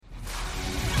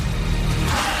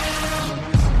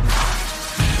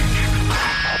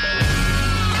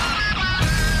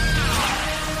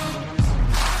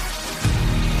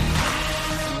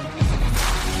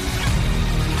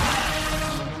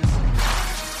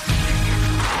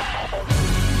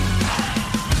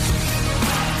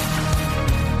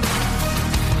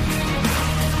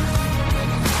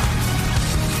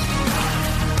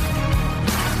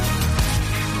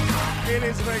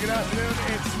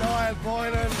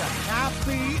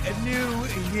Happy New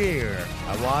Year.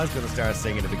 I was going to start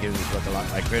singing at the beginning of a lot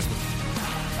like Christmas.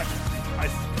 I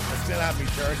still have me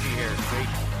turkey here,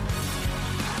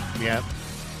 see? Yeah.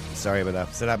 Sorry about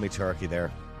that. Still have me turkey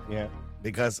there. Yeah.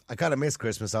 Because I kind of miss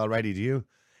Christmas already, do you?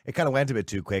 It kind of went a bit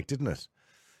too quick, didn't it?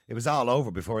 It was all over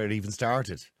before it even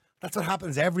started. That's what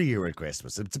happens every year at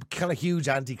Christmas. It's a kind of huge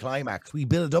anticlimax. We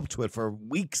build up to it for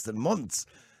weeks and months.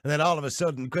 And then all of a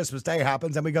sudden, Christmas Day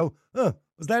happens and we go, oh,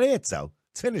 was that it? So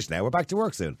it's finished now. We're back to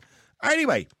work soon.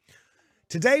 Anyway,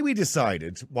 today we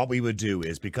decided what we would do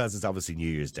is, because it's obviously New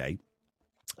Year's Day,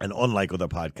 and unlike other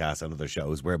podcasts and other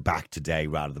shows, we're back today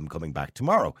rather than coming back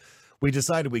tomorrow. We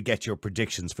decided we'd get your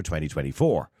predictions for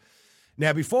 2024.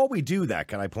 Now, before we do that,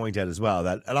 can I point out as well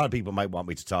that a lot of people might want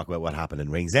me to talk about what happened in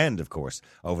Ringsend, of course,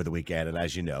 over the weekend. And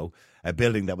as you know, a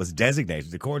building that was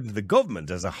designated, according to the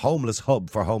government, as a homeless hub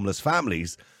for homeless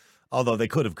families, although they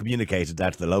could have communicated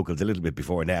that to the locals a little bit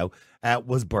before now,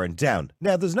 was burned down.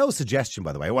 Now, there's no suggestion,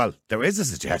 by the way. Well, there is a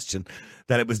suggestion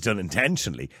that it was done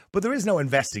intentionally, but there is no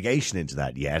investigation into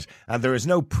that yet, and there is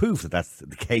no proof that that's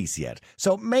the case yet.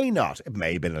 So it may not. It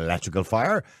may have been an electrical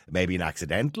fire. It may be an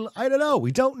accidental. I don't know.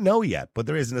 We don't know yet, but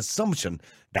there is an assumption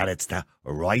that it's the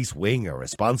right wing are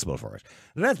responsible for it.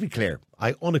 And let's be clear.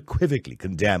 I unequivocally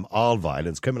condemn all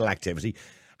violence, criminal activity,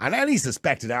 and any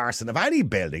suspected arson of any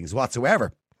buildings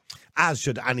whatsoever, as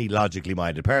should any logically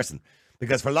minded person.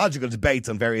 Because for logical debates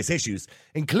on various issues,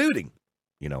 including,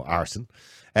 arson,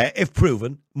 if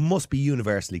proven, must be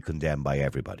universally condemned by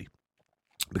everybody.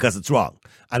 Because it's wrong.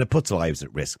 And it puts lives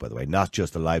at risk, by the way, not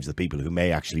just the lives of people who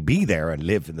may actually be there and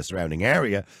live in the surrounding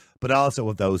area, but also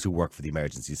of those who work for the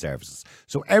emergency services.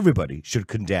 So everybody should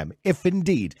condemn if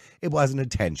indeed it was an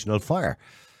intentional fire.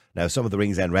 Now, some of the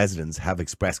Ringsend residents have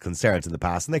expressed concerns in the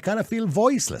past, and they kind of feel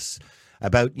voiceless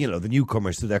about, the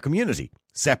newcomers to their community,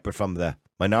 separate from the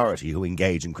minority who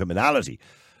engage in criminality.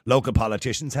 Local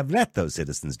politicians have let those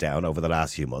citizens down over the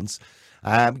last few months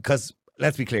because,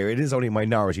 let's be clear, it is only a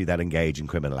minority that engage in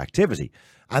criminal activity,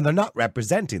 and they're not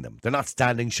representing them. They're not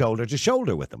standing shoulder to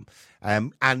shoulder with them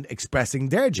and expressing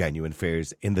their genuine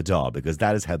fears in the Dáil, because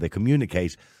that is how they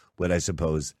communicate with, I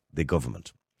suppose, the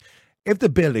government. If the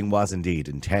building was indeed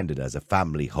intended as a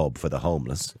family hub for the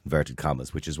homeless, inverted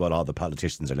commas, which is what all the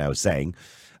politicians are now saying,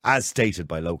 as stated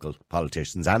by local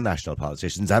politicians and national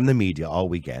politicians and the media all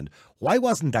weekend, why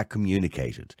wasn't that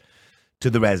communicated to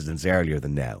the residents earlier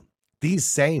than now? These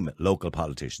same local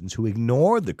politicians who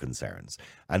ignored the concerns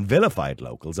and vilified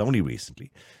locals only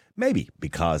recently, maybe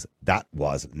because that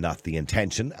was not the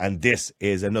intention, and this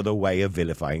is another way of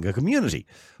vilifying a community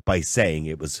by saying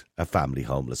it was a family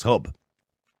homeless hub.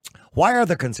 Why are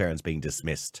the concerns being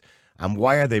dismissed, and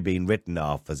why are they being written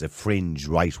off as a fringe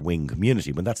right-wing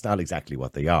community when that's not exactly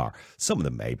what they are? Some of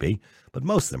them may be, but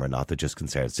most of them are not. They're just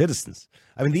concerned citizens.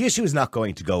 I mean, the issue is not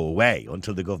going to go away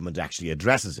until the government actually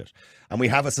addresses it. And we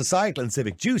have a societal and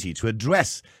civic duty to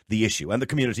address the issue and the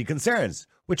community concerns,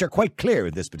 which are quite clear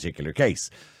in this particular case.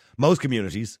 Most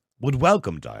communities would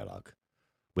welcome dialogue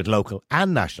with local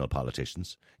and national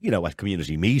politicians, at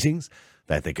community meetings,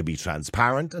 that they could be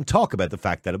transparent and talk about the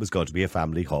fact that it was going to be a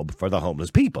family hub for the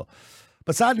homeless people.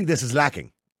 But sadly, this is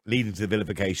lacking, leading to the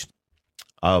vilification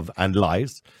of and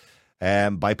lies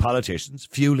by politicians,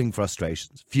 fueling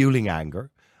frustrations, fueling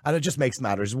anger, and it just makes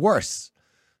matters worse.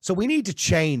 So we need to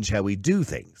change how we do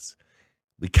things.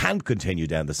 We can't continue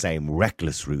down the same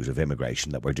reckless route of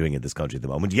immigration that we're doing in this country at the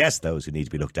moment. Yes, those who need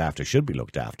to be looked after should be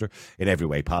looked after in every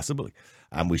way possible.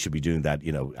 And we should be doing that,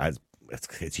 as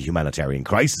it's a humanitarian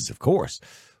crisis, of course.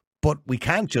 But we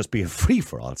can't just be a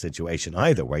free-for-all situation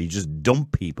either, where you just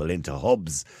dump people into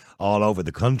hubs all over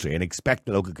the country and expect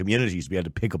the local communities to be able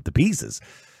to pick up the pieces.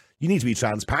 You need to be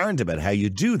transparent about how you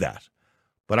do that.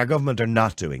 But our government are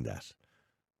not doing that.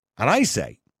 And I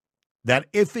say that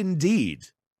if indeed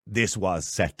this was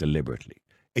set deliberately,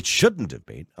 it shouldn't have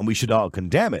been, and we should all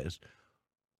condemn it.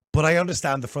 But I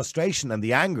understand the frustration and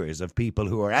the angers of people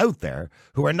who are out there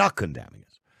who are not condemning it.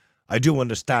 I do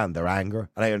understand their anger,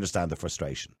 and I understand the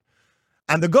frustration.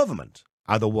 And the government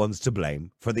are the ones to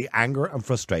blame for the anger and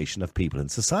frustration of people in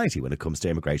society when it comes to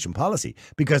immigration policy,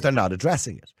 because they're not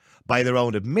addressing it. By their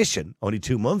own admission, only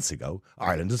 2 months ago,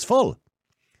 Ireland is full.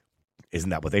 Isn't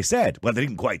that what they said? Well, they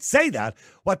didn't quite say that.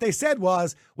 What they said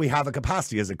was, we have a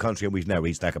capacity as a country and we've now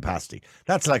reached that capacity.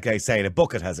 That's like saying a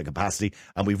bucket has a capacity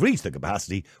and we've reached the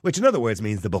capacity, which in other words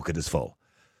means the bucket is full.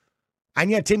 And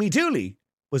yet Timmy Dooley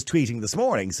was tweeting this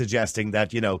morning suggesting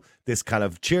that, this kind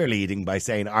of cheerleading by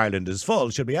saying Ireland is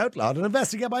full should be outlawed and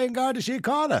investigated by An Garda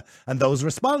Síochána and those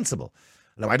responsible.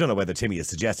 Now, I don't know whether Timmy is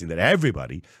suggesting that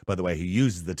everybody, by the way, who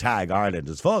uses the tag Ireland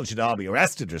is full should all be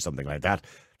arrested or something like that.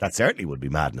 That certainly would be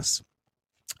madness.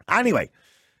 Anyway,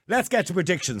 let's get to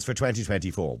predictions for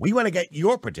 2024. We want to get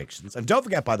your predictions. And don't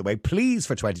forget, by the way, please,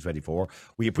 for 2024,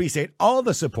 we appreciate all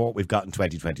the support we've got in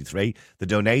 2023, the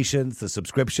donations, the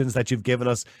subscriptions that you've given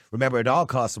us. Remember, it all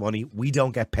costs money. We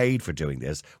don't get paid for doing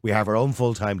this. We have our own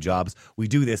full-time jobs. We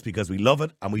do this because we love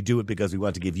it, and we do it because we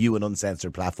want to give you an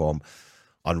uncensored platform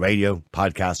on radio,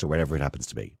 podcast, or wherever it happens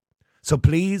to be. So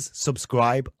please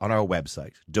subscribe on our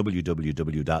website,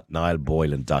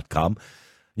 www.niallboylan.com.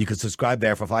 You can subscribe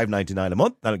there for $5.99 a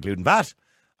month, not including VAT.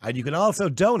 And you can also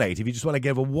donate if you just want to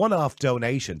give a one-off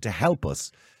donation to help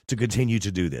us to continue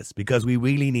to do this, because we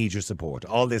really need your support.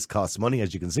 All this costs money.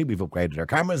 As you can see, we've upgraded our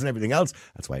cameras and everything else.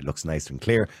 That's why it looks nice and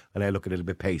clear. And I look a little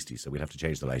bit pasty, so we'll have to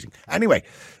change the lighting. Anyway,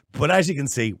 but as you can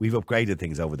see, we've upgraded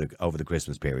things over the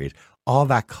Christmas period. All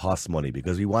that costs money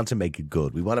because we want to make it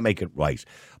good. We want to make it right.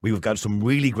 We've got some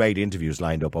really great interviews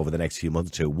lined up over the next few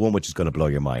months too. One which is going to blow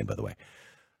your mind, by the way.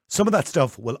 Some of that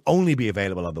stuff will only be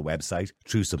available on the website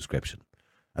through subscription.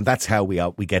 And that's how we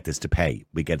get this to pay.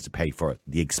 We get it to pay for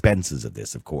the expenses of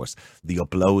this, of course. The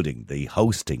uploading, the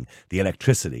hosting, the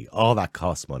electricity, all that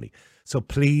costs money. So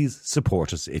please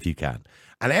support us if you can.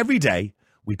 And every day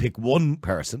we pick one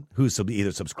person who's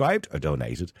either subscribed or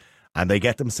donated, and they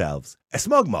get themselves a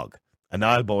smug mug, a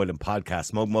Niall Boylan podcast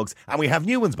smug mugs. And we have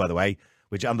new ones, by the way,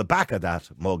 which on the back of that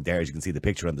mug there, as you can see the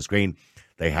picture on the screen,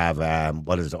 they have,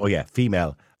 what is it? Oh yeah,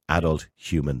 female, adult,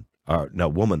 human, or no,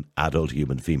 woman, adult,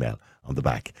 human, female on the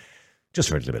back, just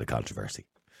for a little bit of controversy.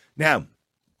 Now,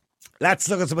 let's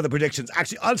look at some of the predictions.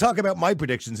 Actually, I'll talk about my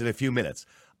predictions in a few minutes.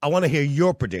 I want to hear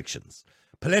your predictions.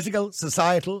 Political,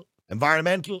 societal,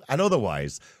 environmental, and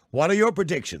otherwise. What are your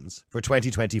predictions for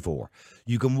 2024?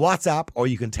 You can WhatsApp or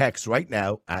you can text right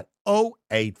now at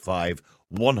 085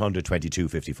 122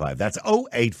 55. That's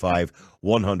 085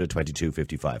 122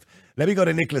 55. Let me go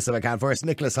to Nicholas if I can first.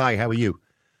 Nicholas, hi, how are you?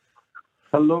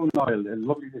 Hello, Niall.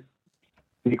 Lovely to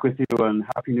speak with you, and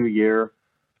Happy New Year.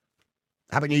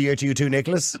 Happy New Year to you too,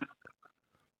 Nicholas.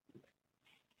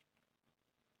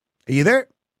 Are you there?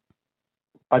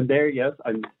 I'm there, yes.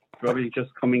 I'm probably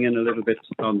just coming in a little bit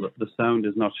on the sound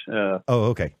is not... oh,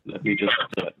 okay. Let me just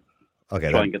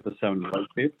okay, try and get the sound right,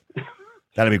 please.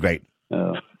 That'll be great.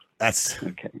 That's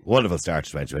okay. Wonderful start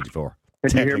to 2024.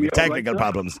 Technical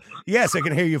problems. Yes, I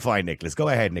can hear you fine, Nicholas. Go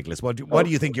ahead, Nicholas. What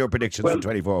do you think your predictions for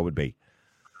 24 would be?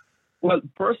 Well,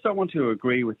 first I want to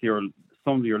agree with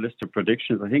some of your list of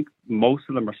predictions. I think most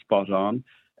of them are spot on.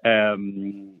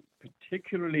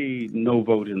 Particularly no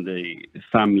vote in the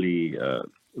family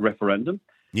referendum.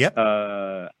 Yep.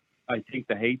 I think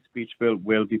the hate speech bill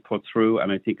will be put through,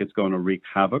 and I think it's going to wreak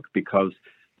havoc because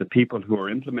the people who are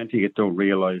implementing it don't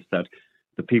realise that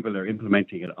the people they're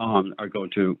implementing it on are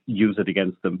going to use it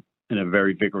against them in a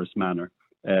very vigorous manner.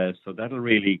 So that'll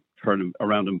really turn them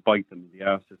around and bite them in the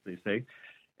ass, as they say.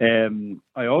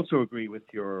 I also agree with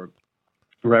your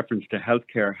reference to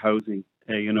healthcare, housing,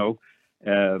 and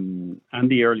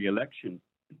the early election.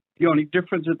 The only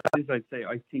difference with that is I'd say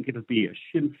I think it'll be a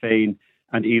Sinn Féin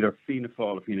and either Fianna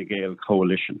Fáil or Fine Gael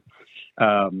coalition.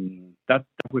 That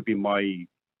would be my...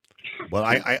 Well,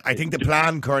 I think the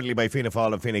plan currently by Fianna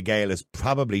Fáil and Fine Gael is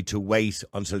probably to wait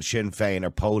until Sinn Féin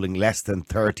are polling less than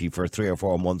 30 for 3 or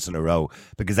 4 months in a row.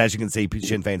 Because as you can see,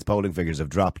 Sinn Féin's polling figures have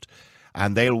dropped.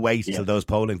 And they'll wait till those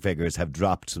polling figures have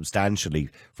dropped substantially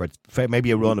for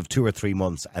maybe a run of 2 or 3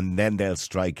 months, and then they'll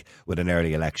strike with an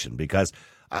early election because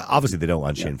obviously they don't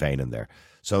want Sinn Féin in there.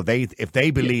 So if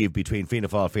they believe between Fianna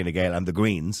Fáil, Fine Gael and the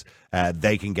Greens,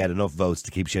 they can get enough votes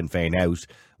to keep Sinn Féin out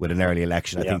with an early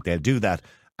election, I think they'll do that.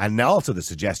 And also the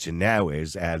suggestion now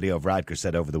is, Leo Varadkar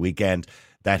said over the weekend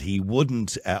that he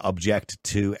wouldn't object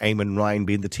to Eamon Ryan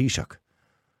being the Taoiseach.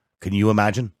 Can you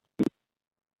imagine?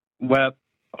 Well,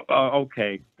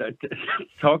 okay.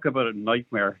 Talk about a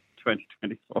nightmare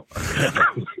 2024.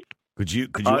 Could you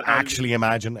actually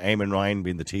imagine Eamon Ryan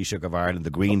being the Taoiseach of Ireland, the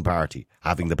Green Party,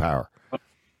 having the power?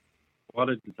 What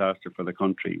a disaster for the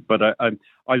country. But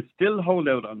I'll still hold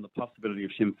out on the possibility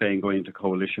of Sinn Féin going into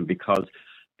coalition because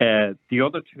the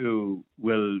other two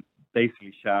will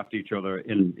basically shaft each other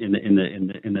in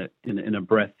a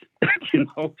breath,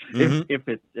 if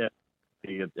it's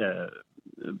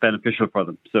beneficial for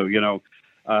them. So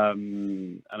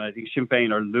and I think Sinn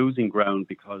Féin are losing ground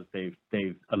because they've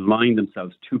aligned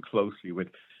themselves too closely with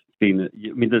being. I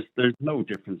mean, there's no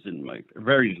difference in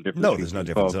very little difference. No, there's no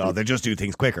difference at all. They just do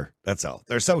things quicker. That's all.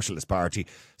 They're a socialist party,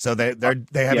 so they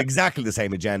have exactly the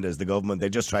same agenda as the government. They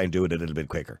just try and do it a little bit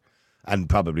quicker. And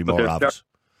probably more of it.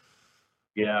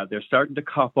 Yeah, they're starting to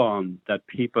cop on that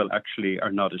people actually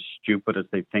are not as stupid as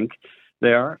they think.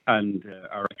 they are, and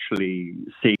are actually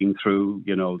seeing through,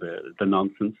 the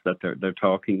nonsense that they're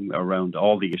talking around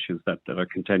all the issues that are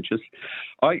contentious.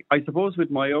 I suppose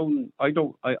with my own,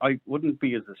 I wouldn't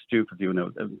be as astute as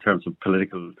in terms of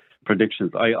political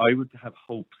predictions. I would have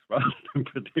hopes rather than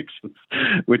predictions,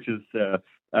 which is,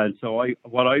 and so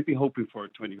what I'd be hoping for in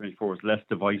 2024 is less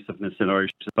divisiveness in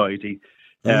Irish society.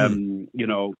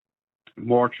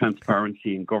 More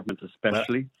transparency in government,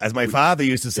 especially. Well, as my father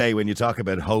used to say, when you talk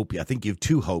about hope, I think you've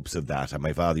two hopes of that. And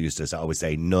my father used to always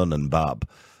say, none and Bob.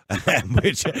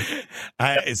 Which,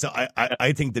 so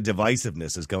I think the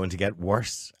divisiveness is going to get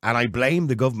worse. And I blame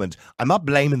the government. I'm not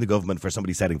blaming the government for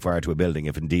somebody setting fire to a building,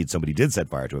 if indeed somebody did set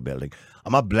fire to a building.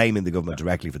 I'm not blaming the government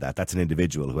directly for that. That's an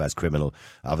individual who has criminal,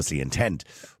 obviously, intent.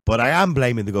 But I am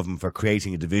blaming the government for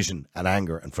creating a division and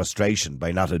anger and frustration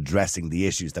by not addressing the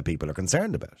issues that people are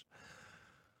concerned about.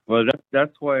 Well,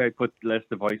 that's why I put less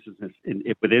divisiveness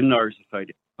within our society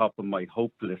at the top of my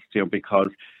hope list, because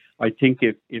I think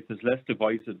if there's less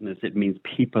divisiveness, it means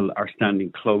people are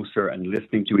standing closer and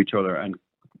listening to each other and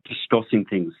discussing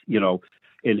things, in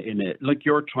a, like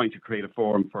you're trying to create a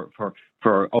forum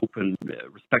for open,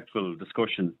 respectful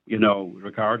discussion,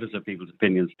 regardless of people's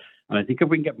opinions. And I think if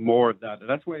we can get more of that,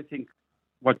 that's why I think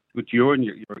what you and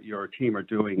your team are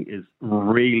doing is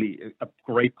really a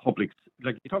great public,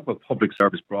 like you talk about public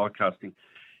service broadcasting.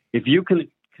 If you can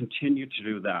continue to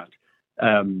do that,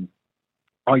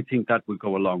 I think that would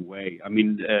go a long way. I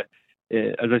mean,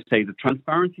 as I say, the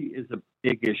transparency is a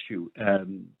big issue.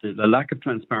 The lack of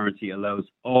transparency allows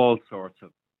all sorts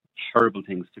of terrible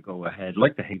things to go ahead,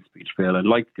 like the hate speech bill and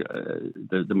like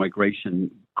the migration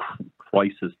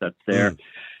crisis that's there.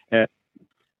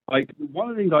 One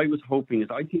of the things I was hoping is,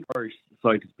 I think Irish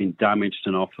society has been damaged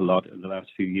an awful lot in the last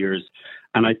few years.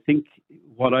 And I think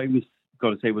what I was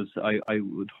going to say was I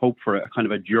would hope for a kind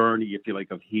of a journey, if you like,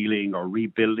 of healing or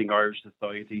rebuilding Irish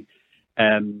society,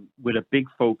 with a big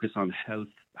focus on health,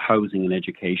 housing and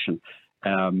education.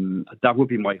 That would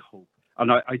be my hope.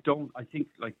 And I think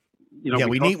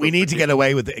we need to get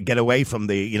away from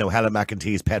the Helen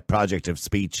McEntee's pet project of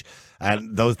speech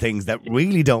and those things that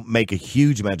really don't make a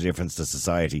huge amount of difference to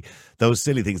society. Those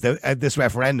silly things. This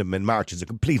referendum in March is a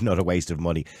complete and utter waste of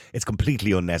money. It's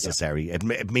completely unnecessary. Yeah.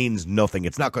 It means nothing.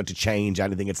 It's not going to change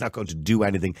anything. It's not going to do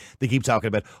anything. They keep talking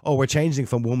about, we're changing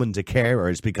from women to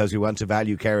carers because we want to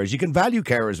value carers. You can value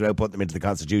carers without putting them into the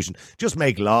Constitution. Just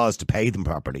make laws to pay them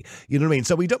properly. You know what I mean?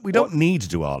 So we don't need to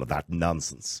do all of that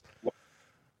nonsense.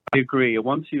 I agree.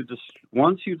 Once you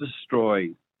destroy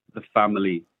the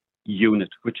family unit,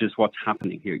 which is what's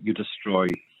happening here, you destroy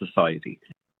society.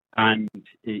 And,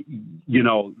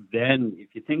 then if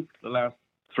you think the last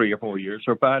 3 or 4 years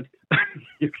are bad,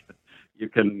 you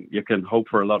can hope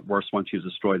for a lot worse once you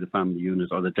destroy the family unit,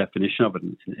 or the definition of it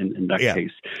in that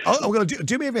case. Well,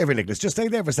 do me a favour, Nicholas. Just stay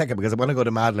there for a second, because I want to go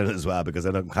to Madeleine as well, because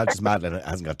I'm conscious Madeleine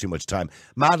hasn't got too much time.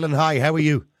 Madeleine, hi, how are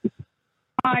you?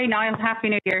 Hi, Niall. Happy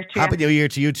New Year to you. Happy New Year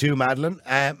to you too, Madeleine.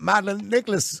 Madeleine,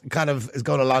 Nicholas kind of is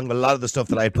going along with a lot of the stuff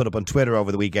that I put up on Twitter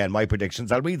over the weekend, my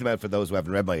predictions. I'll read them out for those who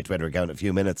haven't read my Twitter account in a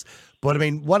few minutes. But, I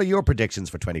mean, what are your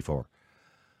predictions for 24?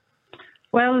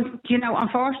 Well,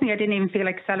 unfortunately, I didn't even feel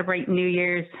like celebrating New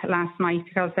Year's last night,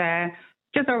 because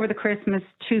just over the Christmas,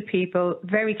 2 people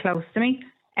very close to me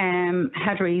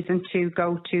had reason to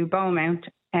go to Beaumont,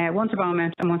 one to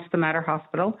Beaumont and one to the Mater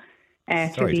Hospital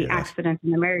to the accident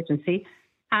and emergency.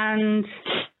 And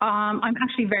I'm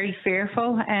actually very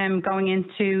fearful going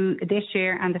into this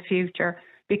year and the future,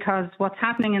 because what's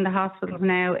happening in the hospitals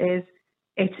now is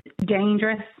it's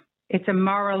dangerous, it's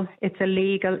immoral, it's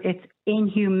illegal, it's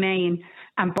inhumane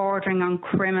and bordering on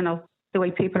criminal, the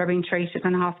way people are being treated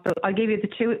in the hospital. I'll give you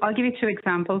 2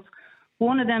 examples.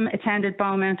 One of them attended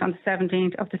Beaumont on the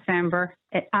 17th of December.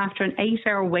 After an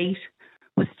 8-hour wait,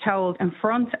 was told in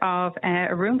front of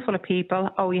a room full of people,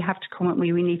 you have to come with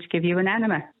me, we need to give you an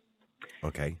enema.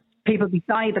 Okay. People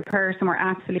beside the person were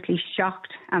absolutely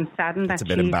shocked and saddened. That's a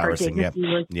bit embarrassing,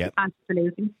 yeah.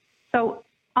 Absolutely. So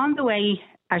on the way,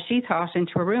 as she thought,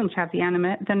 into a room to have the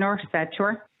enema, the nurse said to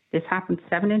her, this happened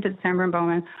 17th of December in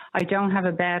Beaumont, I don't have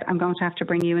a bed, I'm going to have to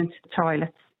bring you into the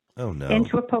toilets. Oh no.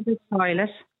 Into a public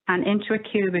toilet and into a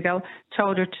cubicle,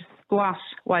 told her to squat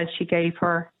while she gave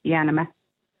her the enema.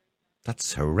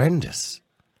 That's horrendous.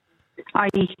 I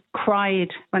cried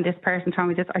when this person told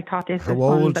me this. I thought this was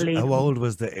unbelievable. How old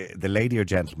was the lady or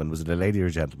gentleman? Was it a lady or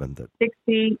a gentleman?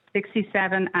 60,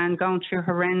 67, and going through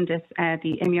horrendous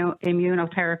the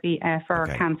immunotherapy for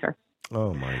cancer.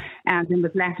 Oh my! And then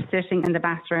was left sitting in the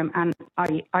bathroom, and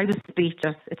I was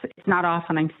speechless. It's not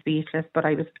often I'm speechless, but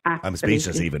I was absolutely I'm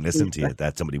speechless even listening to you,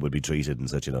 that somebody would be treated in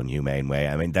such an inhumane way.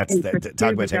 I mean, talk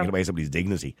about taking away somebody's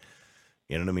dignity.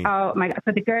 You know what I mean? Oh my God.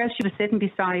 So the girl she was sitting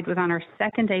beside was on her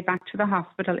second day back to the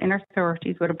hospital in her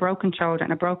 30s with a broken shoulder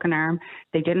and a broken arm.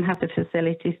 They didn't have the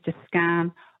facilities to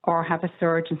scan or have a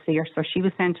surgeon see her. So she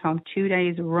was sent home 2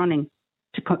 days running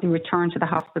to return to the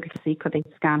hospital to see could they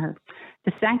scan her.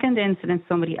 The second incident,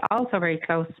 somebody also very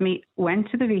close to me went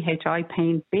to the VHI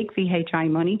paying big VHI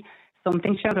money.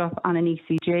 Something showed up on an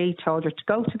ECG, told her to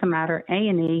go to the Mater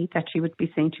A&E, that she would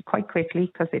be seen to quite quickly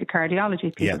because they had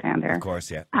cardiology people down there. Of course,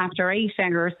 yeah. After 8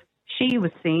 hours, she was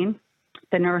seen.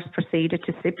 The nurse proceeded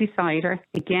to sit beside her,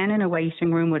 again in a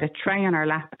waiting room with a tray on her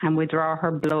lap, and withdraw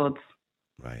her bloods.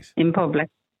 Right. In public.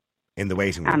 In the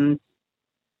waiting room?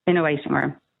 In a waiting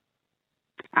room.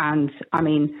 And, I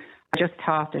mean, I just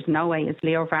thought there's no way is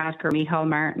Leo Varadkar, Micheál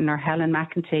Martin or Helen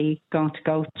McEntee going to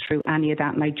go through any of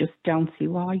that, and I just don't see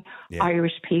why. Yeah.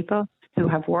 Irish people who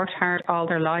have worked hard all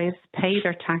their lives, paid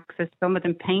their taxes, some of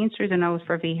them paying through the nose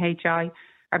for VHI,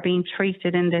 are being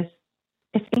treated in this.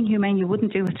 It's inhumane. You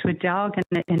wouldn't do it to a dog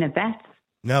in a vet.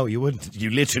 No, you wouldn't. You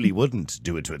literally wouldn't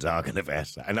do it to a dog in a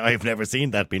vet. And I've never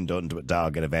seen that being done to a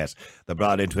dog in a vet. They're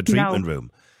brought into a treatment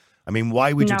room. I mean,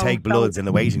 why would you take bloods in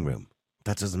the waiting room?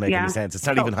 That doesn't make any sense. It's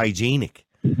not even hygienic.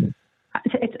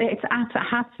 It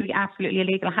has to be absolutely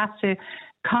illegal. It has to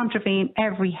contravene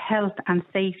every health and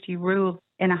safety rule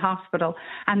in a hospital.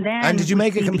 And did you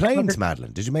make a complaint,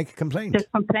 Madeleine? Did you make a complaint?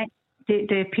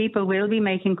 The people will be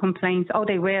making complaints. Oh,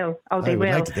 they will. Oh, they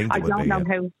will. Like to think I don't know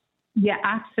how. Yeah,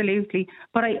 absolutely.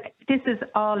 But this is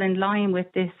all in line with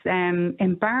this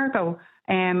embargo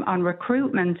on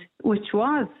recruitment, which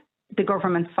was the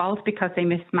government's fault because they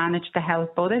mismanaged the health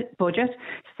budget.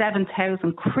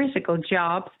 7,000 critical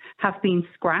jobs have been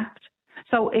scrapped.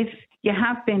 So if you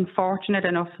have been fortunate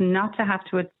enough not to have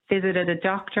to have visited a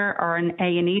doctor or an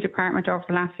A&E department over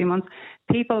the last few months,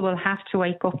 people will have to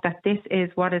wake up that this is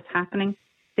what is happening.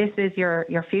 This is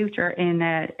your future in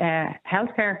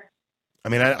healthcare. I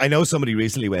mean, I know somebody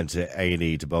recently went to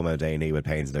A&E, to Beaumont A&E with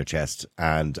pains in their chest,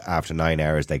 and after 9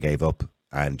 hours they gave up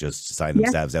and just signed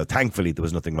themselves out. Thankfully, there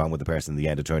was nothing wrong with the person in the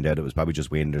end. It turned out it was probably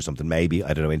just wind or something. Maybe,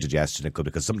 I don't know, indigestion. It could,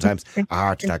 because sometimes a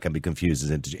heart attack can be confused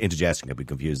as indigestion can be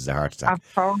confused as a heart attack.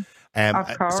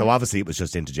 Of course. So obviously it was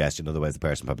just indigestion. Otherwise, the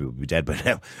person probably would be dead by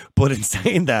now. But in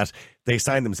saying that, they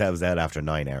signed themselves out after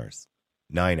 9 hours.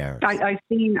 9 hours. I've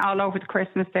seen all over the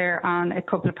Christmas there on a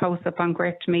couple of posts up on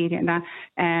Gript Media and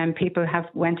that people have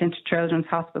went into children's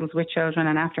hospitals with children,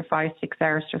 and after 5-6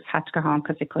 hours just had to go home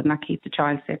because they could not keep the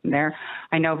child sitting there.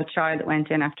 I know of a child that went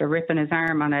in after ripping his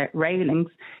arm on a railings,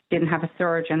 didn't have a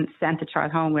surgeon, sent the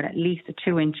child home with at least a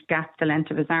 2-inch gap the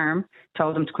length of his arm,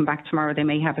 told him to come back tomorrow, they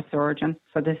may have a surgeon.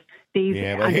 So these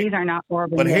are not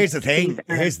urban. But here's the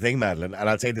thing, Madeleine, and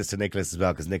I'll say this to Nicholas as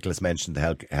well, because Nicholas mentioned the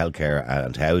healthcare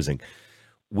and housing.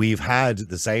 We've had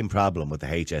the same problem with the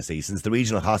HSE since the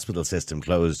regional hospital system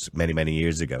closed many, many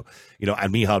years ago. You know,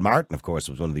 and Micheál Martin, of course,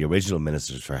 was one of the original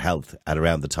ministers for health at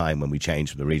around the time when we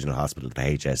changed from the regional hospital to the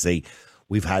HSE.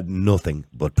 We've had nothing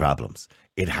but problems.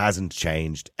 It hasn't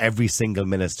changed. Every single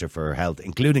minister for health,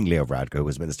 including Leo Varadkar, who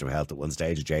was Minister for Health at one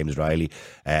stage, James Riley,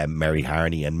 Mary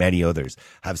Harney and many others,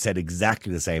 have said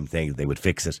exactly the same thing. They would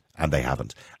fix it, and they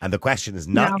haven't. And the question is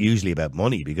not usually about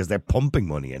money, because they're pumping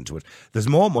money into it. There's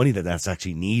more money that's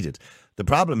actually needed. The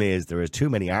problem is there are too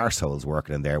many arseholes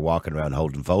working in there, walking around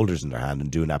holding folders in their hand and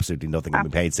doing absolutely nothing and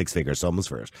being paid 6-figure sums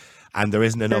for it. And there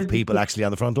isn't enough people actually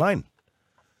on the front line.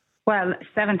 Well,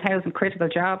 7,000 critical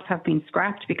jobs have been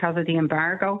scrapped because of the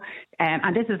embargo.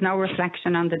 And this is no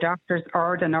reflection on the doctors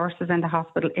or the nurses in the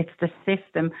hospital. It's the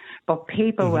system. But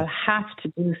people will have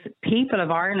to people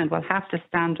of Ireland will have to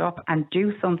stand up and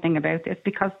do something about this,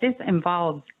 because this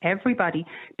involves everybody,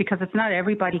 because it's not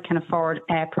everybody can afford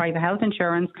private health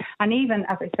insurance. And even,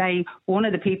 as I say, one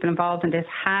of the people involved in this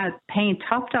has paying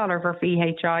top dollar for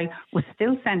VHI, was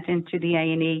still sent into the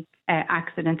A&E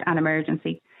accident and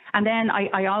emergency. And then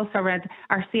I also read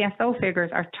our CSO figures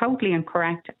are totally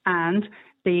incorrect, and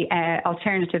the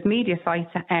alternative media sites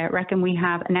reckon we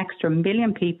have an extra 1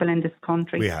 million people in this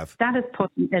country. We have. That is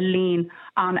putting a lien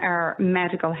on our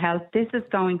medical health. This is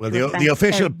going to the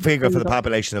official figure for the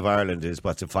population of Ireland is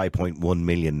 5.1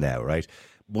 million now, right?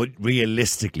 But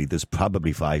realistically, there's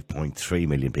probably 5.3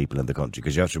 million people in the country,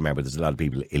 because you have to remember there's a lot of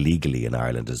people illegally in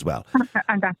Ireland as well.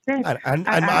 And that's it. And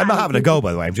I'm not having a go,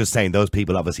 by the way. I'm just saying those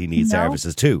people obviously need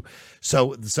services too.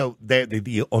 So they're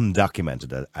the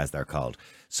undocumented, as they're called.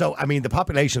 So, I mean, the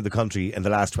population of the country in the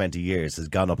last 20 years has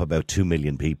gone up about 2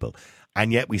 million people.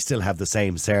 And yet we still have the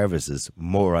same services,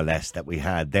 more or less, that we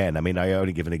had then. I mean, I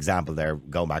only give an example there,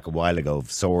 going back a while ago, of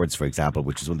Swords, for example,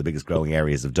 which is one of the biggest growing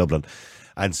areas of Dublin.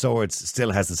 And Swords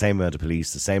still has the same amount of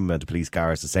police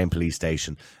cars, the same police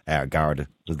station guard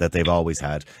that they've always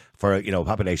had. For a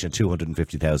population of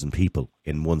 250,000 people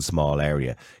in one small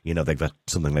area, they've got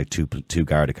something like two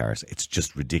Garda cars. It's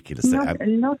just ridiculous.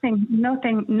 Nothing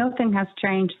has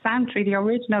changed. Santry, the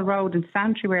original road in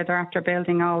Santry, where they're after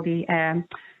building all the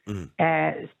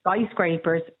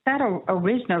skyscrapers, that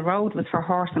original road was for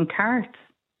horse and carts.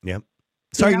 Yeah.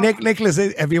 Sorry, Nicholas,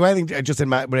 have you anything just in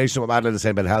relation to what Madeleine is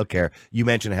saying about healthcare? You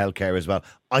mentioned healthcare as well.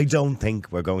 I don't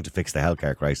think we're going to fix the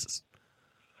healthcare crisis.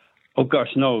 Oh gosh,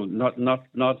 no,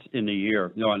 not in a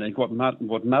year. No, and I think what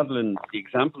Madeleine, the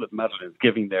example that Madeleine is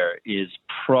giving there is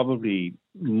probably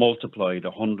multiplied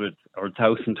 100 or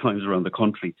 1,000 times around the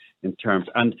country in terms.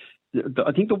 And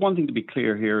I think the one thing to be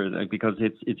clear here is because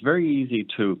it's very easy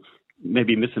to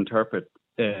maybe misinterpret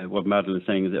what Madeleine is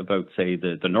saying is about, say,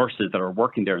 the nurses that are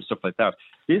working there and stuff like that.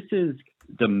 This is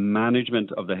the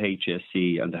management of the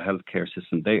HSE and the healthcare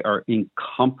system. They are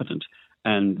incompetent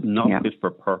and not fit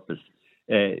for purpose.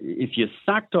 If you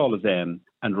sacked all of them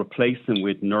and replaced them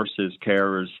with nurses,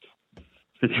 carers,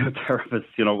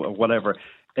 physiotherapists, whatever,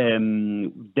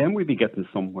 then we'd be getting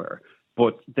somewhere.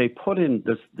 But they put in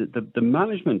this, the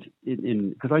management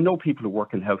in because I know people who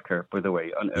work in healthcare, by the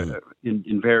way,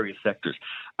 in various sectors,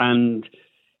 and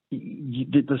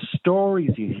the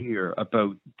stories you hear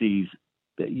about these,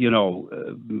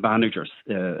 managers,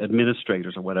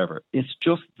 administrators, or whatever, it's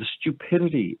just the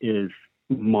stupidity is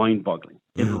mind-boggling.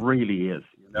 It really is.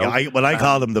 I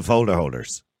call them the folder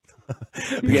holders.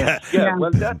 Yeah.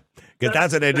 Well,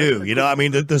 that's what they do.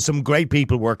 There's some great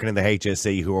people working in the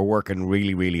HSE who are working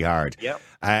really, really hard. Yeah.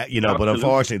 But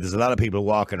unfortunately, there's a lot of people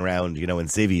walking around, in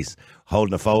civvies,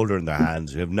 holding a folder in their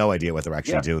hands who have no idea what they're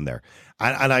actually doing there.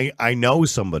 And I know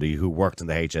somebody who worked in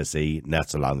the HSE not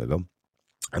so long ago,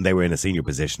 and they were in a senior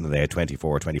position, and they had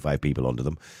 24 or 25 people under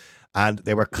them. And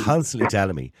they were constantly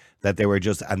telling me that they were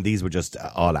and these were just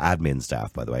all admin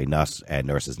staff, by the way, not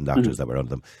nurses and doctors that were under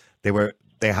them.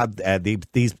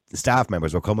 These staff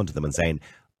members were coming to them and saying,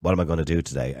 what am I going to do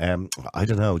today? I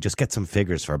don't know, just get some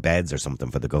figures for beds or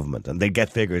something for the government. And they'd get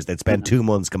figures. They'd spend 2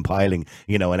 months compiling,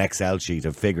 an Excel sheet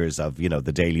of figures of,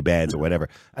 the daily beds or whatever.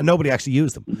 And nobody actually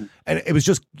used them. And it was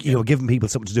just, giving people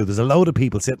something to do. There's a load of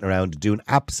people sitting around doing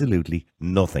absolutely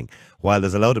nothing, while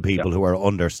there's a load of people who are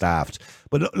understaffed.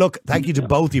 But look, thank you to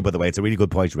both of you, by the way. It's a really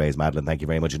good point you raised, Madeleine. Thank you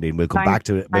very much indeed. We'll come back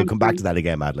to that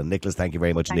again, Madeleine. Nicholas, thank you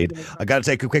very much indeed. I've got to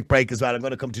take a quick break as well. I'm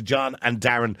going to come to John and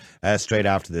Darren straight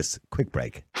after this quick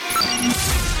break.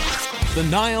 The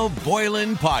Niall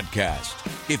Boylan Podcast.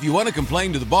 If you want to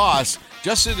complain to the boss,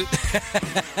 just sit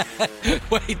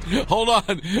wait, hold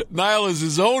on. Niall is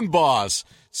his own boss.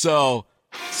 So,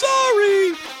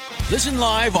 sorry. Listen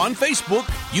live on Facebook,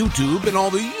 YouTube, and all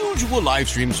the usual live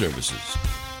stream services.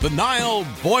 The Niall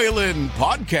Boylan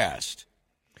Podcast.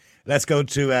 Let's go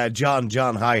to John.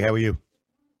 John, hi, how are you?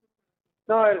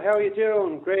 Niall, how are you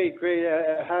doing? Great.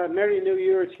 Merry New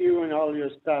Year to you and all your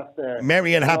staff there.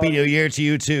 Merry and Happy New Year to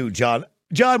you too, John.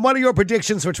 John, what are your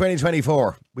predictions for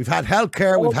 2024? We've had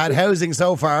healthcare, we've had housing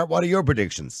so far. What are your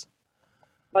predictions?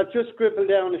 I've just scribbled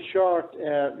down a short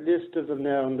list of them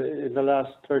now in the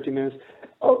last 30 minutes.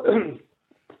 Oh,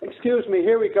 excuse me,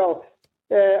 here we go.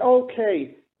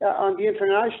 On the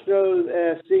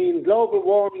international scene, global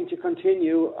warming to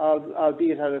continue,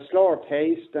 albeit at a slower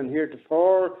pace than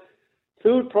heretofore.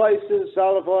 Food prices,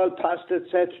 olive oil, pasta,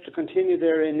 etc., to continue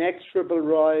their inexorable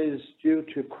rise due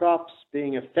to crops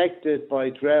being affected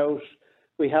by drought.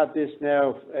 We have this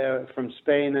now from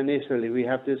Spain and Italy. We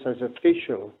have this as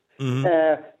official.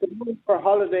 The need for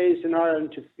holidays in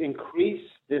Ireland to increase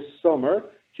this summer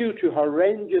due to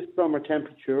horrendous summer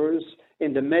temperatures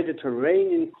in the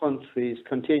Mediterranean countries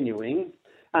continuing,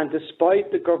 and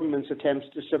despite the government's attempts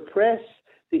to suppress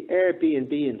the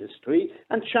Airbnb industry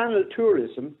and channel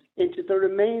tourism into the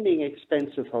remaining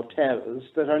expensive hotels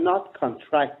that are not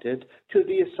contracted to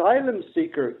the asylum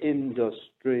seeker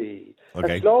industry.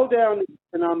 Okay. A slowdown in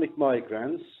economic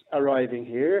migrants arriving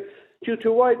here due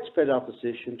to widespread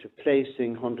opposition to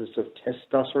placing hundreds of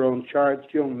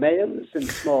testosterone-charged young males in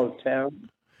small towns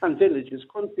and villages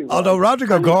countrywide. Although Roderick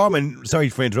O'Gorman, sorry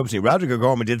for interrupting you, Roderick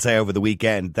O'Gorman did say over the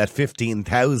weekend that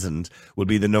 15,000 will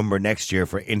be the number next year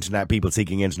for people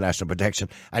seeking international protection.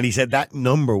 And he said that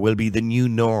number will be the new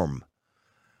norm.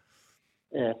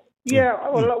 Well,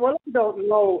 I don't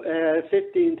know,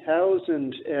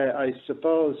 15,000, I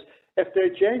suppose. If they're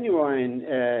genuine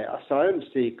asylum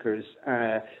seekers,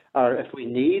 or if we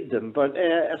need them. But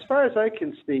as far as I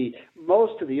can see,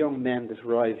 most of the young men that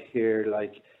arrive here,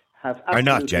 are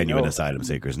not genuine asylum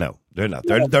seekers. No, they're not.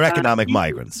 They're economic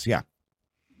migrants. Yeah.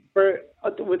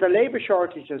 with a labour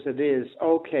shortage as it is,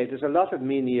 okay, there's a lot of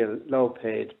menial,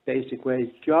 low-paid, basic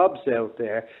wage jobs out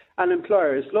there, and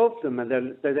employers love them.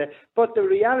 But the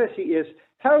reality is,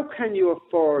 how can you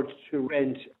afford to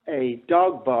rent a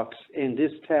dog box in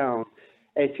this town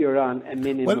if you're on a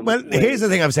minimum Well, wage? here's the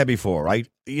thing I've said before, right?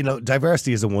 You know,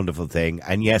 diversity is a wonderful thing.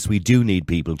 And yes, we do need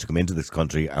people to come into this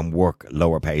country and work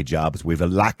lower paid jobs. We have a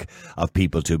lack of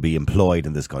people to be employed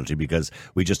in this country because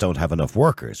we just don't have enough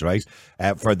workers, right?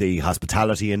 For the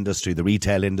hospitality industry, the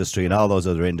retail industry, and all those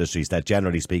other industries that,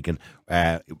 generally speaking,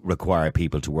 require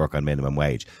people to work on minimum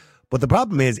wage. But the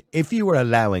problem is, if you were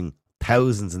allowing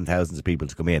thousands and thousands of people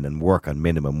to come in and work on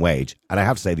minimum wage, and I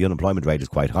have to say the unemployment rate is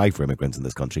quite high for immigrants in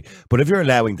this country, but if you're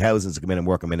allowing thousands to come in and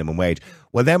work on minimum wage,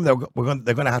 well then they're going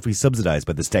to have to be subsidised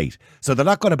by the state. So they're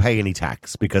not going to pay any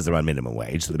tax because they're on minimum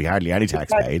wage, so there'll be hardly any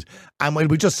tax paid, and we'll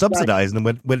be just subsidising them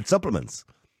with supplements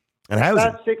and housing.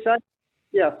 That's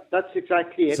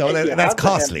exactly it. So that's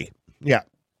costly. Yeah.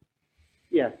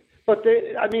 Yeah. But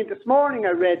this morning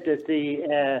I read that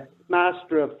the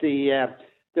master of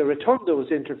the Rotunda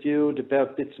was interviewed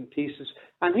about bits and pieces,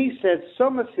 and he said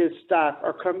some of his staff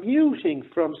are commuting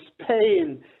from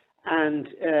Spain and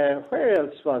where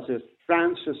else was it?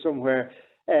 France or somewhere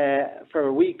for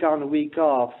a week on, a week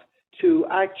off to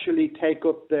actually take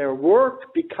up their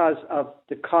work because of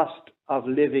the cost of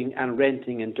living and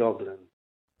renting in Dublin.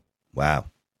 Wow.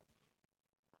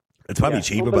 It's probably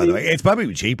cheaper, by the way. It's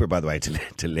probably cheaper, by the way,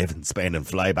 to live in Spain and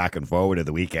fly back and forward at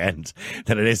the weekend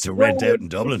than it is to rent out in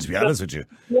Dublin, to be honest with you.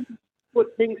 Yeah, I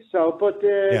would think so. But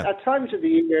at times of the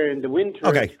year in the winter,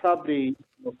 it's probably,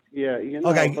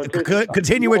 Okay,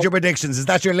 continue with your predictions. Is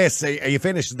that your list? Are you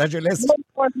finished? Is that your list?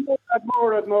 More.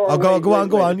 Oh,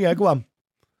 go on. Yeah, go on.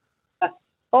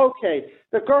 Okay,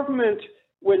 the government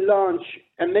will launch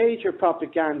a major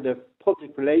propaganda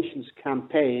public relations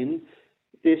campaign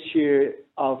this year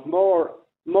of more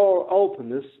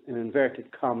openness, in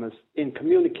inverted commas, in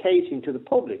communicating to the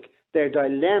public their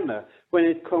dilemma when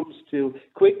it comes to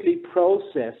quickly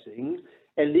processing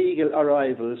illegal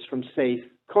arrivals from safe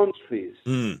countries.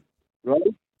 Right?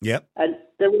 Yep. And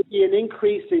there will be an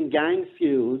increase in gang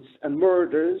feuds and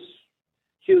murders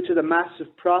due to the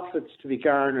massive profits to be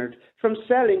garnered from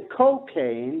selling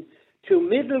cocaine to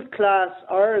middle-class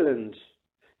Ireland.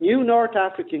 New North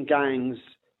African gangs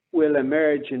will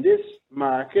emerge in this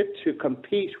market to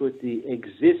compete with the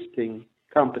existing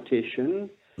competition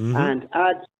and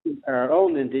add to our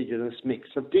own indigenous mix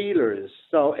of dealers.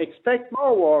 So expect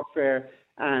more warfare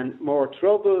and more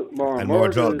trouble, more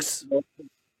drugs.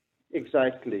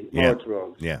 Exactly, more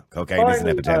drugs. Yeah, cocaine is an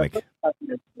epidemic.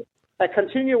 A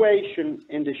continuation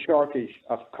in the shortage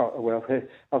of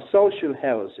social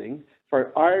housing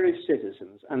for Irish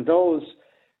citizens and those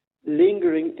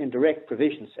lingering in direct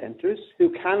provision centres who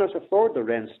cannot afford the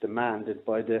rents demanded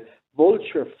by the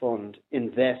vulture fund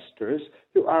investors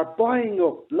who are buying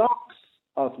up blocks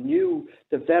of new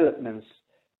developments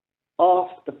off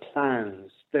the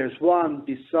plans. There's one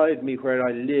beside me where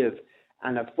I live,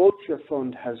 and a vulture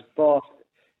fund has bought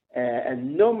a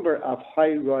number of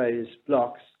high-rise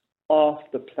blocks off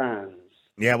the plans.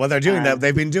 Yeah, well, they're doing that.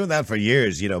 They've been doing that for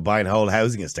years, buying whole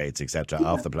housing estates, etc.,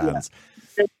 off the plans.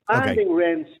 They're demanding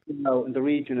rents, in the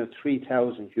region of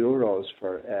 €3,000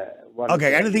 for one.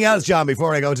 Okay, anything else, John,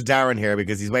 before I go to Darren here,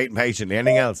 because he's waiting patiently.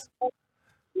 Anything else?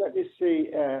 Let me see.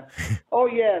 Oh,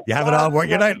 yeah. You have it all worked.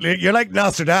 You're like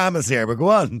Nostradamus here, but go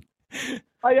on.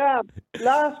 I am.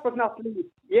 Last but not least,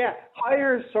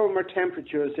 higher summer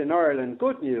temperatures in Ireland,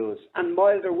 good news, and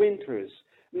milder winters,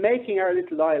 making our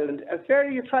little island a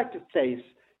very attractive place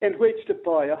in which to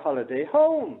buy a holiday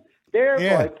home.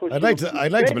 I'd like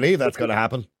to believe that's going to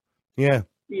happen. Yeah.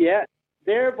 Yeah,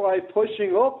 thereby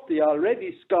pushing up the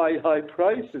already sky-high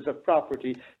prices of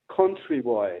property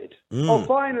countrywide. Oh,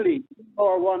 finally,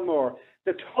 one more.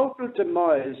 The total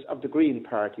demise of the Green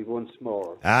Party once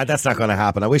more. That's not going to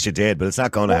happen. I wish it did, but it's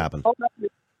not going to happen.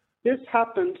 This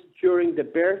happened during the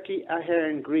Bertie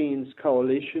Ahern Greens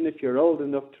coalition, if you're old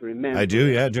enough to remember. I do,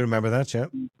 yeah. I do remember that, yeah.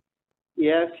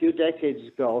 Yeah, a few decades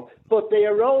ago. But they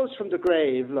arose from the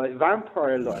grave, like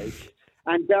vampire-like,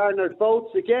 and garnered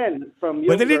votes again from...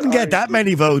 But they didn't get that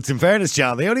many votes, in fairness,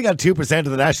 John. They only got 2% of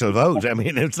the national vote. I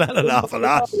mean, it's not an awful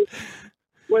lot.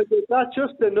 Well, it's not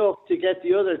just enough to get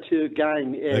the other two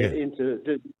gang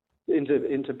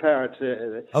into part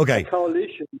a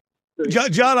coalition.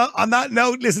 John, on that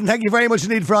note, listen, thank you very much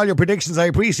indeed for all your predictions. I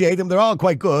appreciate them. They're all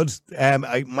quite good.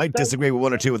 I might disagree with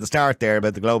one or two at the start there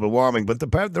about the global warming, but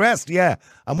the rest,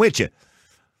 I'm with you.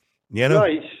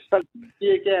 Right. I'll see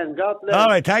you again. God bless. All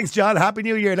right. Thanks, John. Happy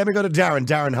New Year. Let me go to Darren.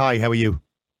 Darren, hi. How are you?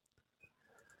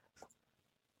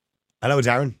 Hello,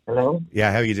 Darren. Hello.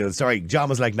 Yeah, how are you doing? Sorry, John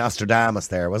was like Nostradamus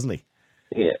there, wasn't he?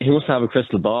 Yeah, he must have a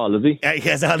crystal ball, does he? Yeah,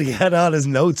 he had all his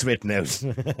notes written out. He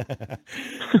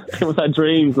must have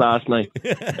dreams last night.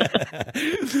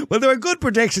 Well, there were good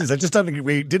predictions. I just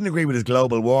didn't agree with his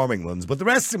global warming ones, but the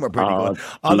rest of them were pretty good.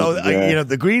 Although,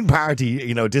 the Green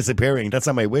Party, disappearing, that's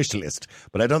on my wish list,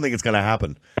 but I don't think it's going to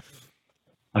happen.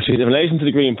 Actually, in relation to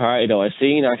the Green Party, though, did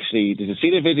you see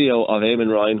the video of Eamon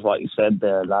Ryan, what he said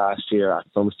there last year at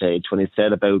some stage when he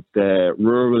said about the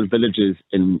rural villages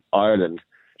in Ireland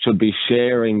should be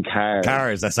sharing cars?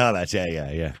 Cars, I saw that,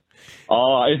 yeah.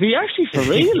 Oh, is he actually for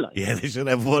real? Yeah, they should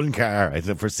have one car, I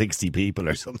think, for 60 people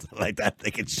or something like that.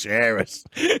 They could share it.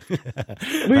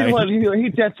 Meanwhile, he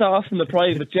jets off in the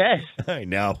private jet. I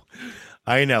know.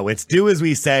 It's do as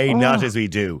we say, not as we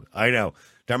do. I know.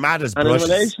 They're mad as brushes.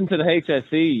 And in relation to the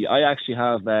HSE, I actually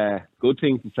have good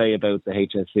things to say about the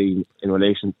HSE in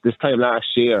relation. This time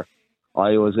last year,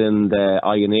 I was in the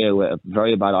eye with a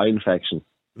very bad eye infection.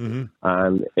 Mm-hmm.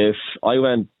 And if I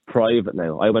went private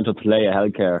now, I went up to Leia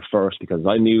Healthcare first because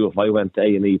I knew if I went to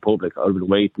A&E public, I would be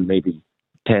waiting maybe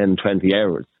 10, 20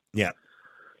 hours. Yeah.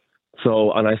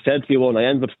 So, and I said to you, I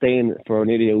ended up staying for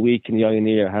nearly a week in the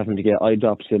eye having to get eye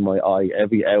drops in my eye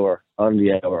every hour, on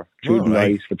the hour, through the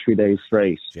night for 3 days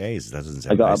straight. Jeez, that doesn't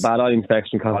sound I got nice. a bad eye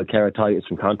infection called keratitis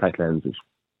from contact lenses.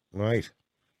 Right.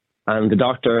 And the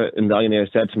doctor in the eye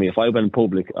said to me, if I went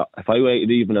public, if I waited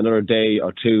even another day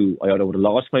or two, I either would have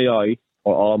lost my eye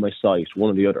or all my sight, one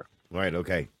or the other. Right,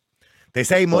 okay. They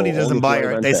say money doesn't buy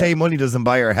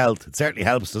our health. It certainly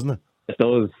helps, doesn't it? It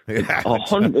does.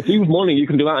 If you have money, you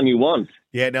can do anything you want.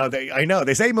 Yeah, no, I know.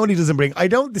 They say money doesn't bring... I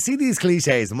don't... See these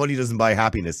cliches, money doesn't buy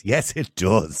happiness. Yes, it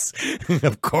does.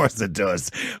 Of course it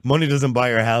does. Money doesn't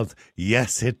buy our health.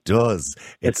 Yes, it does.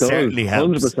 It certainly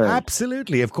helps. 100%.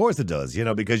 Absolutely, of course it does.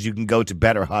 Because you can go to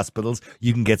better hospitals.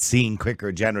 You can get seen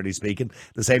quicker, generally speaking.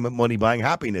 The same with money buying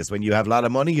happiness. When you have a lot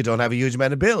of money, you don't have a huge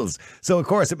amount of bills. So, of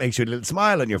course, it makes you a little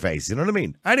smile on your face. You know what I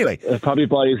mean? Anyway. It probably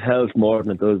buys health more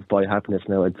than it does buy happiness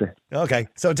now, I'd say. Okay.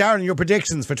 So, Darren, your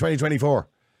predictions for 2024?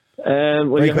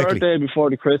 Well, you heard there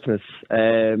before the Christmas,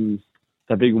 the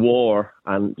big war,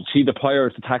 and see the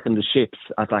pirates attacking the ships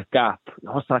at that gap.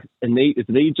 What's that? Is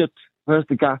it Egypt? Where's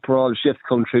the gap where all the ships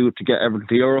come through to get everything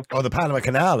to Europe? Oh, the Panama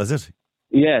Canal, is it?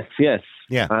 Yes.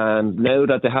 Yeah. And now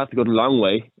that they have to go the long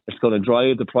way, it's going to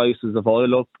drive the prices of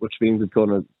oil up, which means it's going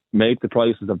to make the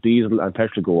prices of diesel and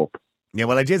petrol go up. Yeah,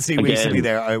 well, I did see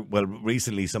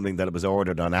recently something that was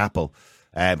ordered on Apple.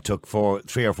 Took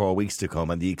 3 or 4 weeks to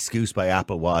come, and the excuse by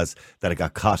Apple was that it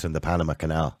got caught in the Panama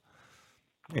Canal.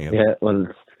 Yeah, well,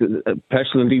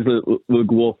 petrol and diesel will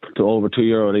go up to over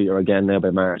 €2 a litre again now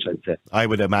by March, I'd say. I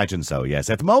would imagine so, yes.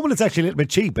 At the moment, it's actually a little bit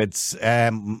cheap. It's,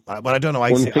 well, I don't know.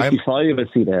 165 I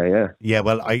see there, yeah. Yeah,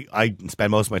 well, I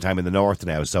spend most of my time in the north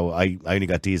now, so I only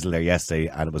got diesel there yesterday,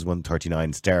 and it was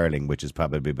 139 sterling, which is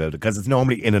probably about, because it's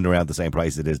normally in and around the same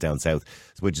price it is down south,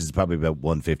 which is probably about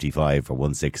 155 or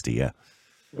 160, yeah.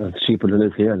 It's cheaper than it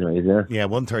is here anyways, yeah. Yeah,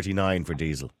 139 for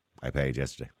diesel I paid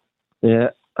yesterday. Yeah,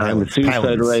 and the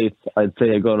suicide rates, I'd say,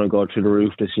 are going to go through the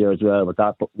roof this year as well, but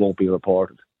that won't be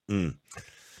reported.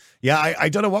 Yeah, I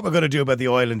don't know what we're going to do about the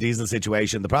oil and diesel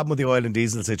situation. The problem with the oil and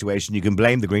diesel situation, you can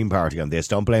blame the Green Party on this.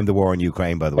 Don't blame the war in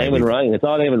Ukraine, by the way. Eamon Ryan. It's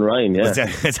all Eamon Ryan, yeah.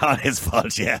 It's all his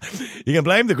fault, yeah. You can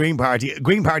blame the Green Party.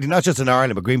 Green Party, not just in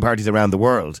Ireland, but Green Parties around the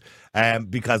world.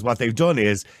 Because what they've done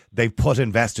is they've put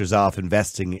investors off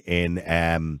investing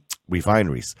in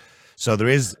refineries. So there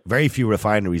is very few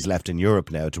refineries left in Europe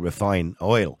now to refine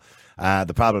oil.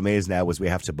 The problem is now we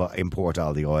have to import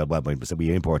all the oil. Well,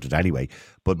 we import it anyway,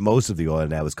 but most of the oil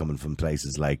now is coming from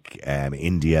places like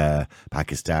India,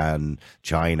 Pakistan,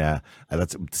 China.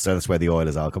 That's where the oil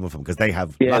is all coming from, because they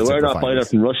have lots we're of not buying it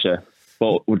from Russia,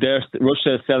 but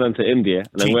Russia is selling to India,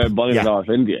 and then we're buying it off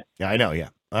India. Yeah, I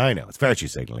know. It's virtue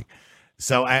signalling.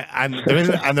 So, and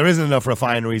there isn't enough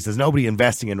refineries. There's nobody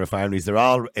investing in refineries. They're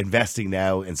all investing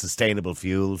now in sustainable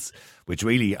fuels, which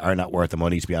really are not worth the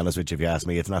money, to be honest with you, if you ask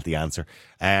me. It's not the answer.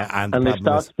 And they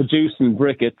stopped producing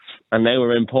briquettes, and now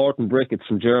we're importing briquettes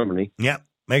from Germany. Yeah,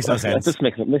 makes no sense. That just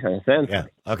makes no sense. Yeah,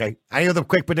 okay. Any other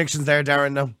quick predictions there,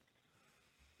 Darren, no?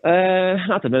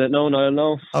 Not a minute,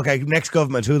 no. Okay, next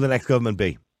government. Who will the next government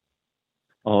be?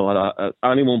 Oh,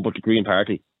 anyone but the Green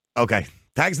Party. Okay.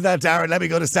 Thanks for that, Darren. Let me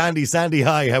go to Sandy. Sandy,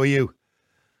 hi. How are you?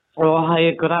 Oh,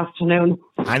 hi. Good afternoon.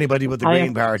 Anybody but the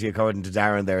Green Party, according to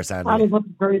Darren there, Sandy. Anybody but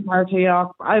the Green Party, yeah.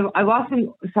 I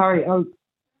wasn't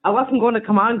going to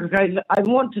come on because I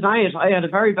won't deny it. I had a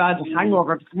very bad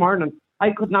hangover this morning.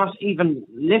 I could not even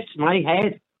lift my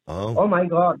head. Oh my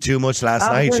God. Too much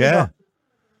last night, yeah?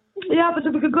 Yeah, but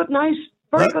it was a good night.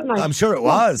 Very good night. I'm sure it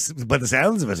was. By the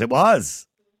sounds of it, it was.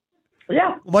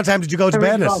 Yeah. What time did you go to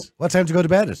bed at? What time did you go to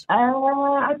bed at?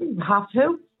 I think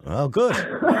 2:30. Oh, good.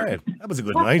 All right. That was a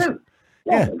good night.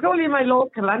 Yeah, it's only in my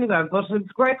local anyway, but it's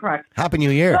great crack. Happy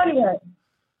New Year. Anyway,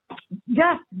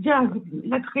 yeah.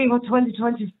 Let's see what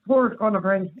 2024 is going to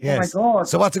bring. Yes. Oh my God.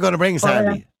 So what's it going to bring,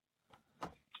 Sandy?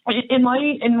 In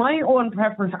my own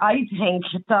preference, I think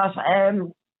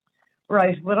that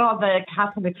right, with all the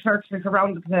Catholic churches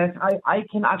around the place, I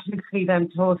can actually see them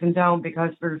closing down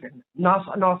because there's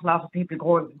not an awful lot of people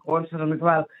going to them as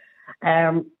well.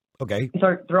 Okay.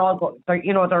 They're all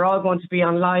going to be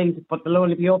online, but they'll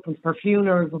only be open for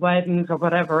funerals, weddings, or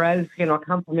whatever else,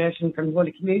 confirmations and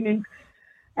Holy Communions.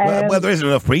 Well, there isn't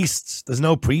enough priests. There's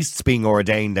no priests being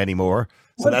ordained anymore,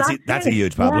 so that's a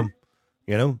huge problem.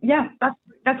 Yeah. Yeah,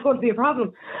 that's going to be a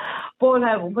problem.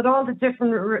 But with all the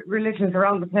different religions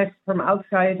around the place from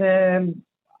outside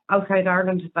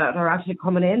Ireland that are actually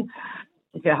coming in,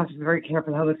 you have to be very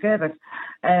careful how to say this.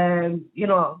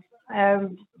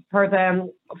 For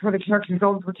the church's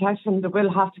own protection, they will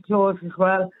have to close as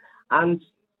well. And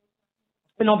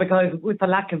because with the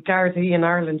lack of Gardaí in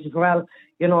Ireland as well,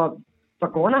 they're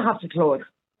going to have to close.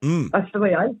 That's the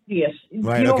way I see it.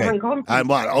 Right, okay. And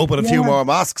what, open a few more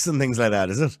mosques and things like that,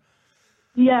 is it?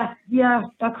 Yeah,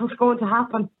 that's what's going to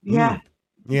happen. Yeah.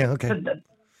 Yeah, okay.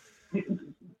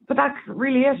 But that's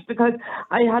really it, because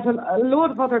I had a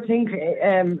load of other things.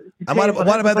 And what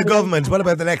about the government? What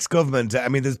about the next government? I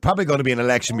mean, there's probably going to be an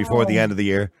election before the end of the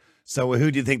year. So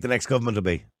who do you think the next government will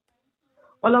be?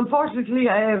 Well, unfortunately,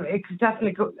 it's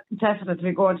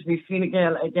definitely going to be Fine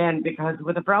Gael again, because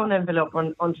with a brown envelope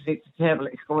underneath the table,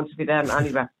 it's going to be them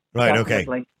anyway. Right,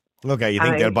 definitely. Okay, you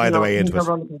think they'll buy the way into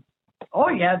it? Oh,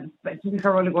 yeah, things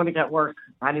are only going to get worse.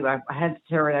 Anyway, heads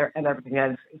tear and everything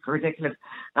else. It's ridiculous.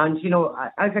 And,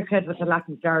 as I said, with the lack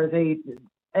of Gardaí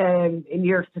in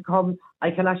years to come,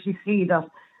 I can actually see that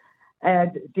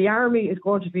the army is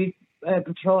going to be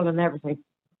patrolling everything.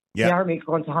 Yeah. The army is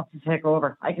going to have to take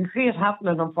over. I can see it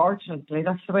happening, unfortunately.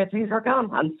 That's the way things are gone.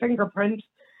 And fingerprint,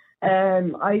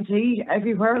 ID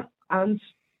everywhere, and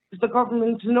the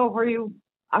government to know where you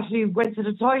actually went to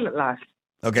the toilet last.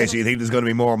 Okay, so you think there's going to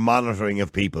be more monitoring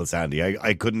of people, Sandy?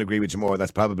 I couldn't agree with you more.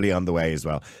 That's probably on the way as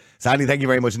well. Sandy, thank you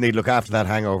very much indeed. Look after that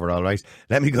hangover, all right?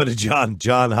 Let me go to John.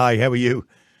 John, hi, how are you?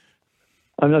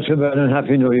 I'm not so bad, and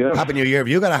Happy New Year. Happy New Year. Have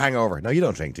you got a hangover? No, you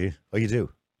don't drink, do you? Oh, you do?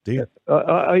 Do you?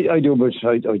 I do, but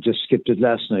I just skipped it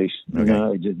last night. Okay.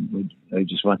 I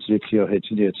just wanted to clear head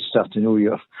today to start the new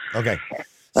year. Okay.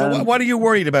 So what are you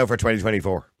worried about for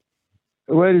 2024?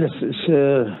 Well,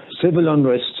 it's civil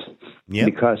unrest. Yeah.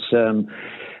 Because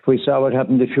we saw what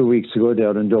happened a few weeks ago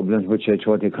there in Dublin, which I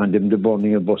totally condemned, the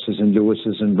burning of buses and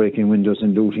Lewis's and breaking windows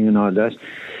and looting and all that.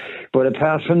 But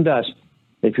apart from that,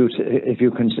 if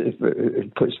you can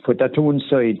put that to one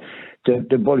side,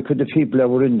 the bulk of the people that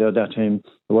were in there that time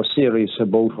were serious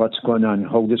about what's going on,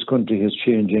 how this country is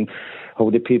changing,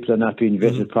 how the people are not being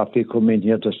vetted properly coming in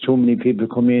here. There's too many people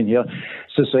coming in here.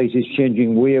 Society is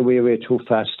changing way, way, way too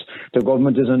fast. The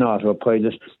government is an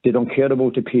autopilot. They don't care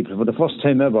about the people. For the first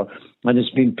time ever, and it's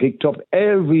been picked up,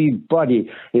 everybody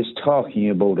is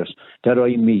talking about it that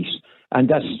I meet. And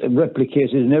that's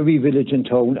replicated in every village and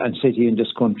town and city in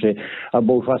this country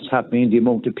about what's happening, the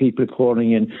amount of people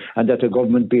pouring in, and that the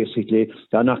government basically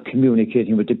are not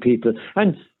communicating with the people.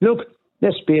 And look,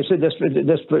 let's face it,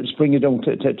 let's bring it down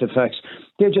to facts.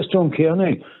 They just don't care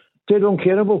now. They don't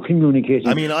care about communicating.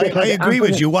 I mean, I agree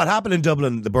with you. What happened in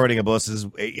Dublin, the burning of buses,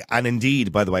 and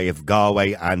indeed, by the way, if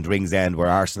Galway and Ringsend were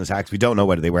arson attacks, we don't know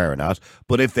whether they were or not,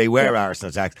 but if they were arson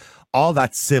attacks, all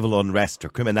that civil unrest or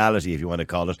criminality, if you want to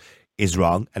call it, is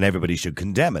wrong, and everybody should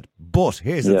condemn it. But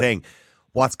here's the thing.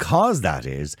 What's caused that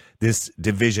is this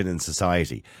division in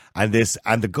society, and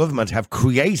the government have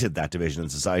created that division in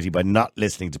society by not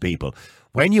listening to people.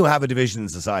 When you have a division in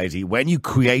society, when you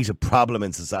create a problem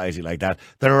in society like that,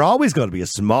 there are always going to be a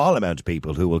small amount of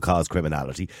people who will cause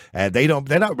criminality. They're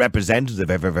not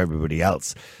representative of everybody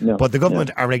else. No, but the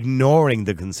government are ignoring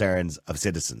the concerns of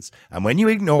citizens. And when you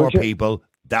ignore people,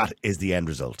 that is the end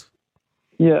result.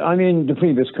 Yeah, I mean, the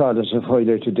previous callers have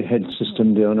highlighted the health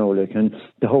system there now, and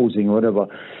the housing or whatever.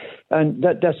 And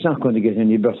that's not going to get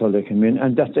any better,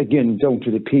 and that's, again, down to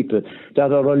the people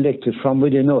that are elected from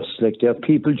within us. They're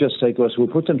people just like us who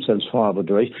put themselves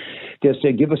forward, right? They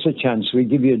say, give us a chance, we'll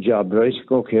give you a job, right?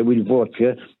 Okay, we'll vote for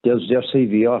you. There's their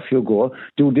CV, off you go.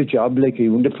 Do the job like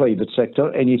you in the private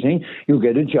sector, anything. You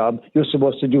get a job, you're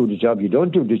supposed to do the job. You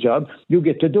don't do the job, you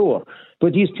get the door.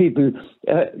 But these people,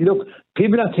 look,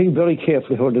 people are thinking very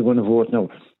carefully how they're going to vote now,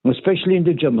 especially in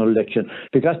the general election,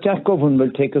 because that government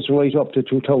will take us right up to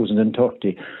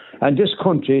 2030. And this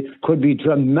country could be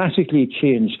dramatically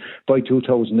changed by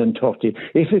 2030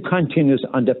 if it continues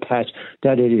on the path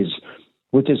that it is.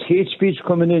 With this hate speech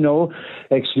coming in now,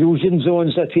 exclusion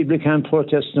zones that people can't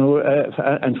protest now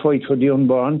and fight for the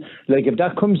unborn. Like, if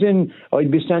that comes in,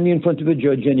 I'd be standing in front of a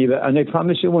judge anyway. And I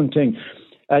promise you one thing,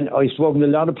 and I've spoken to a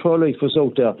lot of pro-lifers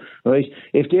out there, right?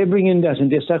 If they bring in that and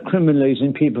they start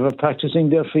criminalising people for practising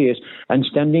their faith and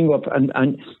standing up,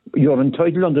 and you're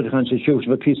entitled under the Constitution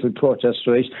for peaceful protest,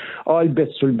 right? All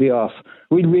bets will be off.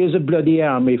 We'll raise a bloody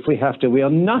army if we have to. We are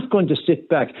not going to sit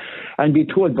back and be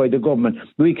told by the government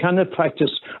we cannot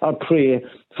practice or pray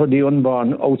for the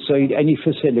unborn outside any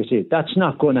facility. That's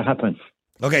not going to happen.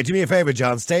 Okay, do me a favour,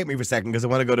 John. Stay with me for a second because I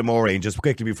want to go to Maureen. Just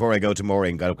quickly before I go to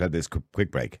Maureen, got to have this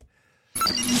quick break.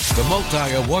 The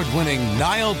multi-award-winning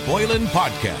Niall Boylan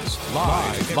Podcast.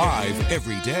 Live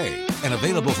every day. And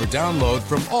available for download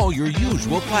from all your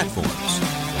usual platforms.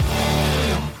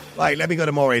 Right, let me go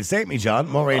to Maureen. Say it me, John.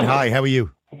 Maureen, hi, how are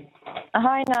you?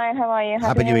 Hi, Niall, how are you?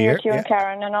 Happy New Year to you and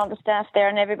Karen and all the staff there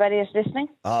and everybody is listening.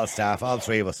 All staff, all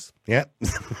three of us. Yeah.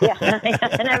 Yeah,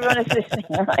 and everyone is listening,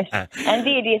 all right. And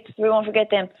the idiots, we won't forget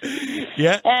them.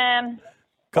 Yeah.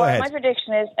 Go ahead. My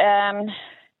prediction is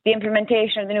the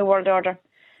implementation of the New World Order.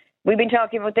 We've been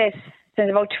talking about this since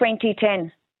about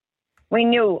 2010. I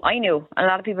knew, a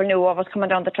lot of people knew what was coming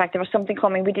down the track. There was something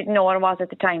coming. We didn't know what it was at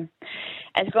the time.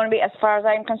 And it's going to be, as far as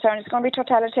I'm concerned, it's going to be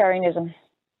totalitarianism.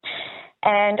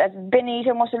 And as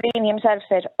Benito Mussolini himself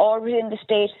said, all within the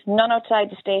state, none outside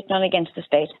the state, none against the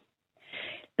state.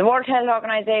 The World Health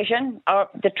Organization, or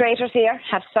the traitors here,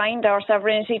 have signed our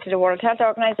sovereignty to the World Health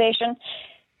Organization.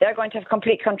 They're going to have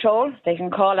complete control. They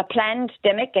can call a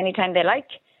pandemic anytime they like.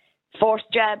 Forced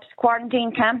jabs,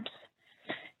 quarantine camps,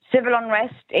 civil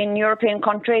unrest in European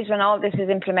countries when all this is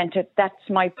implemented. That's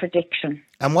my prediction.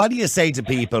 And what do you say to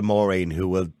people, Maureen,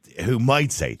 who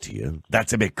might say to you,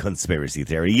 that's a bit conspiracy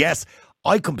theory? Yes,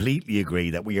 I completely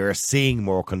agree that we are seeing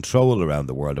more control around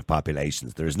the world of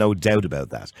populations. There is no doubt about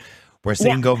that. We're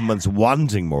seeing governments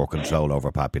wanting more control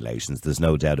over populations. There's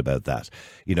no doubt about that.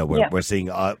 You know, we're seeing,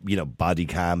 body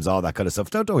cams, all that kind of stuff.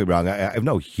 Don't get me wrong. I have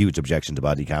no huge objection to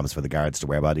body cams for the guards to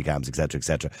wear body cams, etc.,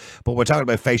 etc. But we're talking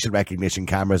about facial recognition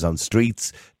cameras on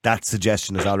streets. That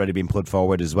suggestion has already been put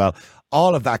forward as well.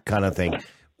 All of that kind of thing.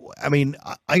 I mean,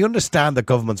 I understand that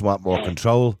governments want more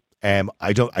control.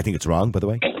 I think it's wrong, by the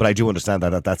way, but I do understand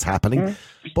that that's happening.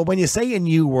 But when you say a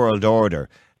new world order,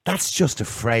 that's just a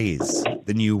phrase,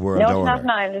 the New World Order. No, it's not,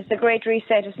 Niall. It's the Great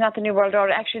Reset. It's not the New World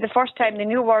Order. Actually, the first time a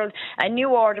new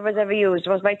order was ever used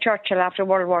was by Churchill after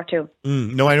World War II.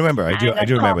 No, I remember. I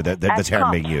do remember the term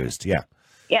being used. Yeah.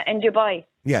 Yeah, in Dubai.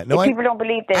 Yeah, no, people don't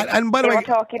believe this. And by the way,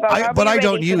 I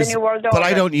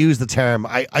don't use the term.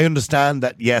 I understand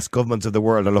that yes, governments of the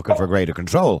world are looking for greater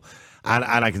control. And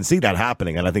I can see that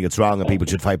happening, and I think it's wrong and people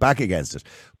should fight back against it.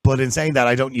 But in saying that,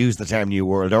 I don't use the term New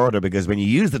World Order, because when you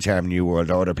use the term New World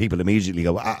Order, people immediately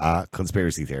go,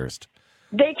 conspiracy theorist.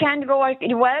 They can go,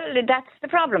 well, that's the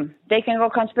problem. They can go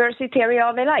conspiracy theory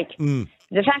all they like.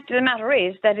 The fact of the matter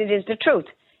is that it is the truth.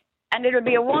 And it will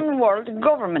be a one world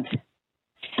government.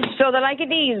 So the like of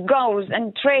these ghouls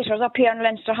and traitors up here in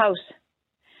Leinster House,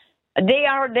 they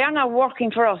are not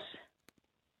working for us.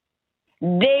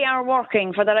 They are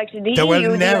working for the likes of the EU, the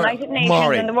United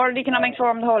Nations, and the World Economic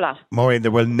Forum, the whole lot. Maureen,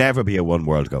 there will never be a one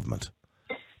world government.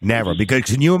 Never. Because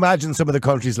can you imagine some of the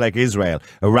countries like Israel,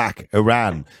 Iraq,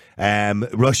 Iran,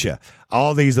 Russia,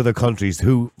 all these other countries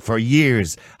who for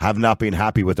years have not been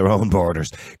happy with their own borders?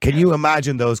 Can you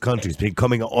imagine those countries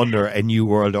coming under a new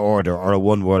world order or a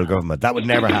one world government? That would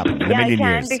never happen in a million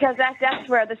years. Because that's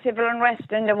where the civil unrest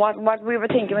and what we were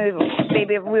thinking,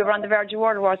 maybe we were on the verge of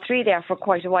World War III there for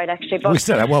quite a while actually. But we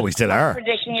still are. My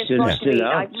prediction is going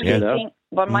to be,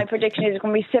 my prediction is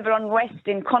going to be civil unrest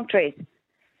in countries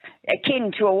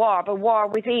akin to a war, but war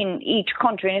within each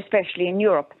country, and especially in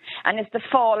Europe. And it's the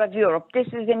fall of Europe. This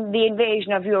is in the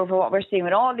invasion of Europe, what we're seeing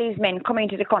with all these men coming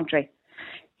to the country,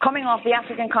 coming off the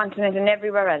African continent and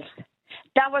everywhere else.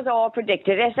 That was all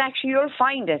predicted. It's actually, you'll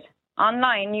find it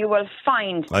online. You will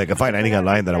find. I can find anything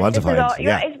online that I want to find.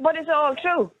 But it's all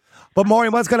true. But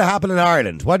Maureen, what's going to happen in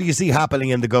Ireland? What do you see happening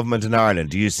in the government in Ireland?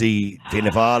 Do you see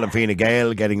Fianna Fáil and Fine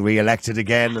Gael getting re-elected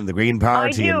again and the Green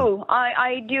Party?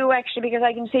 I do actually, because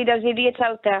I can see there's idiots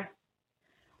out there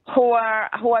who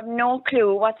have no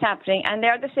clue what's happening, and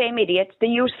they're the same idiots, the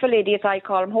useful idiots I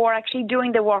call them, who are actually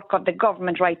doing the work of the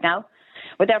government right now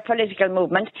with their political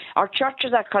movement. Our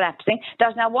churches are collapsing.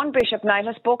 There's now one bishop now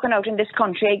has spoken out in this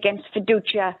country against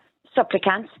fiducia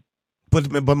supplicants.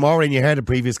 But Maureen, you heard a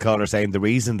previous caller saying the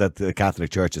reason that the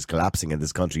Catholic Church is collapsing in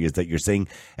this country is that you're seeing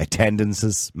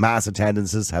mass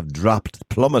attendances have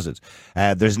plummeted.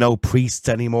 There's no priests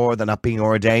anymore. They're not being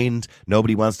ordained.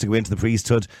 Nobody wants to go into the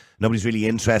priesthood. Nobody's really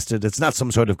interested. It's not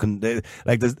some sort of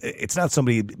it's not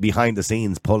somebody behind the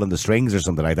scenes pulling the strings or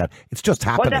something like that. It's just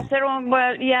happening. Well, that's their own.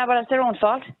 Well, yeah, but that's their own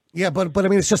fault. Yeah, but I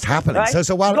mean, it's just happening. Right?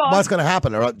 So what's going to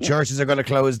happen? Churches are going to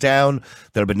close down.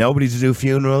 There'll be nobody to do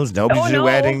funerals, nobody to do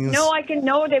weddings.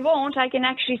 No, they won't. I can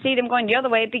actually see them going the other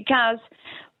way because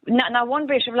not one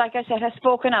bishop, like I said, has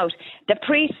spoken out. The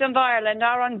priests of Ireland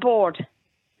are on board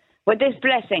with this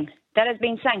blessing that has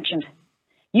been sanctioned.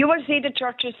 You will see the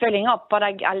churches filling up, but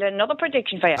I'll have another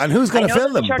prediction for you. And who's going to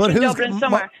fill them?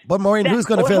 But Maureen, who's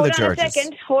going to fill the churches?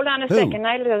 Hold on a second.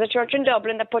 There's a church in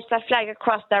Dublin that puts that flag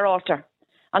across their altar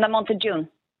on the month of June.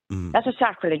 That's a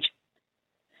sacrilege.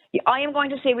 I am going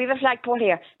to say we have a flagpole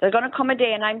here. There's going to come a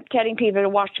day, and I'm telling people to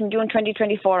watch from June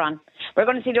 2024 on. We're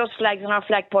going to see those flags on our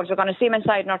flagpoles. We're going to see them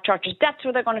inside in our churches. That's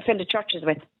what they're going to fill the churches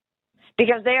with.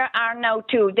 Because there are now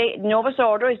two. Novus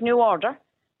Ordo is new order.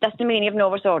 That's the meaning of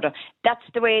Novus Ordo. That's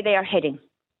the way they are heading.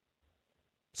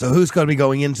 So who's going to be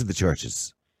going into the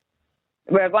churches?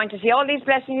 We're going to see all these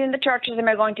blessings in the churches, and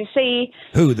we're going to see...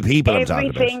 Who? The people I'm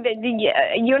talking about?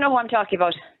 You know who I'm talking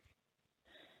about.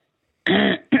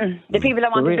 The people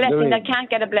that want a blessing that can't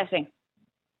get a blessing.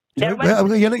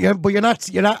 But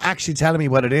you're not actually telling me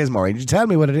what it is, Maureen. You tell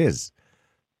me what it is.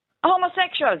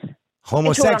 Homosexuals.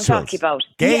 Homosexuals. That's what I'm talking about.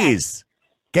 Gays.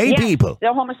 Gay people.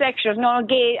 They're homosexuals. No,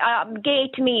 gay. Gay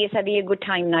to me is having a good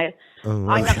time, Niall. Oh,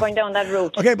 I'm not going down that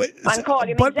route. Okay, but I'm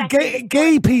calling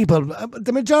gay people.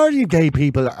 The majority of gay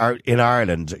people are in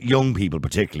Ireland. Young people,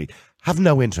 particularly, have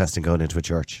no interest in going into a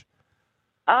church.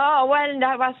 Oh well,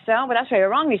 that's where you're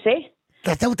wrong. You see.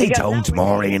 They don't,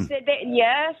 Maureen.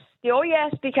 Yes. Oh,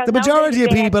 yes, because... The majority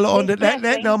of people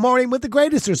now, Maureen, with the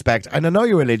greatest respect, and I know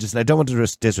you're religious, and I don't want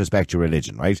to disrespect your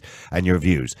religion, right, and your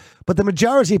views, but the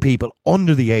majority of people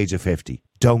under the age of 50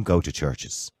 don't go to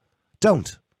churches.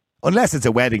 Don't. Unless it's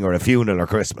a wedding or a funeral or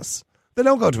Christmas. They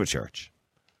don't go to a church.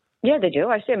 Yeah, they do.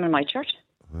 I see them in my church.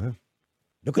 Well,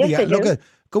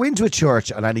 go into a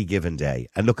church on any given day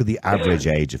and look at the average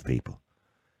age of people.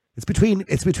 It's between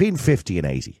 50 and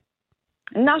 80.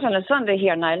 Not on a Sunday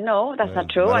here, Niall. No, that's not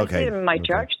true. I see them in my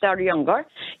church. They're younger.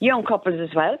 Young couples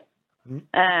as well.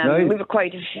 Nice. We've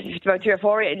about 3 or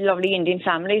 4 lovely Indian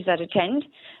families that attend.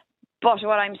 But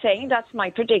what I'm saying, that's my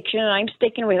prediction, and I'm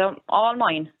sticking with them, all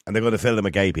mine. And they're going to fill them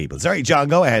with gay people. Sorry, John,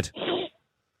 go ahead.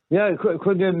 Yeah,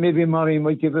 could maybe Maureen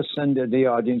might give us and the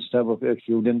audience have a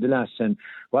few in the last and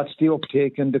what's the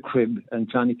uptake in the crib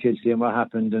and Clonakilty and what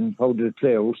happened and how did it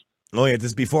play out? Oh yeah,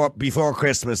 this before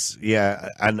Christmas, yeah,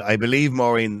 and I believe,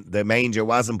 Maureen, the manger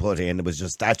wasn't put in; it was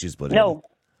just statues put in. No,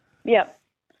 yeah.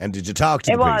 And did you talk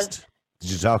to the priest?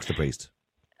 Did you talk to the priest?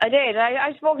 I did.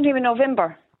 I spoke to him in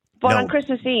November, but on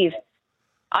Christmas Eve,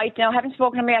 I haven't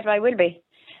spoken to him yet, but I will be.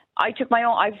 I took my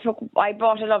own. I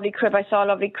bought a lovely crib. I saw a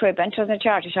lovely crib, and it was in a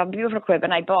charity shop, a beautiful crib,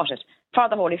 and I bought it for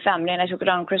the Holy Family, and I took it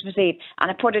on Christmas Eve,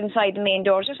 and I put it inside the main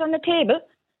doors, just on the table,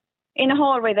 in the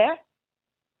hallway there.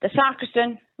 The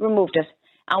sacristan removed it,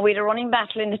 and we had a running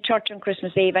battle in the church on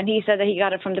Christmas Eve, and he said that he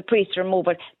got it from the priest to remove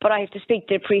it, but I have to speak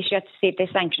to the priest yet to see if they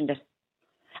sanctioned it.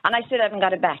 And I still haven't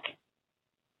got it back.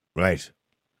 Right.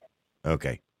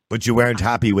 Okay. But you weren't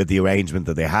happy with the arrangement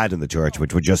that they had in the church,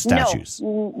 which were just statues?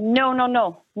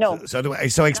 No.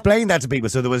 So explain that to people.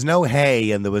 So there was no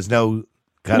hay and there was no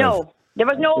kind of... No, there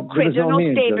was no crib, there was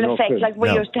no stable effect like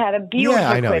we used to have a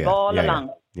beautiful crib all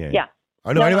along. Yeah.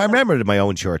 I know. I remember in my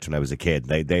own church when I was a kid,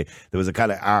 there was a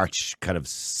kind of arch kind of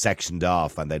sectioned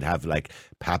off, and they'd have like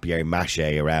papier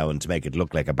mâché around to make it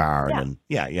look like a barn. And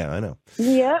I know.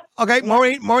 Yeah. Okay,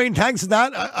 Maureen, thanks for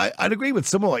that. I'd agree with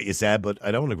some of what you said, but I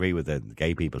don't agree with the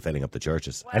gay people filling up the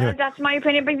churches. Well, anyway. That's my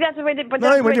opinion, but that's the way.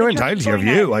 You're entitled to your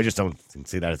view. I just don't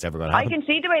see that it's ever going to happen. I can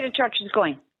see the way the church is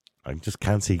going. I just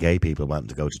can't see gay people wanting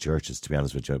to go to churches, to be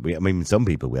honest with you. I mean, some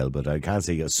people will, but I can't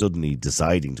see us suddenly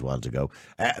deciding to want to go.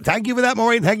 Thank you for that,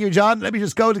 Maureen. Thank you, John. Let me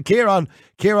just go to Kieran.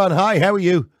 Kieran, hi. How are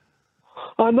you?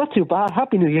 I'm not too bad.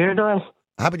 Happy New Year, Niall.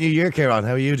 Happy New Year, Kieran.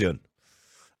 How are you doing?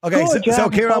 Okay, so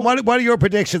Kieran, what are your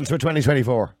predictions for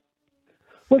 2024?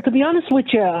 Well, to be honest with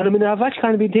you, and I mean, I've actually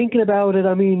kind of been thinking about it.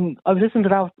 I mean, I've listened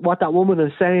to what that woman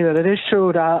is saying, and it is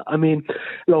true that, I mean,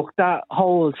 look, that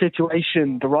whole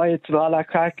situation, the riots and all that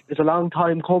crack, is a long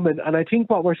time coming. And I think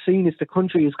what we're seeing is the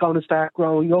country is going to start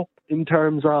growing up in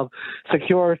terms of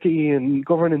security and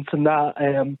governance and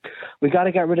that. We got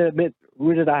to get rid of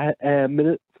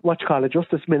that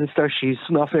Justice Minister, she's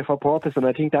not fit for purpose, and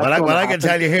I think that's well, I can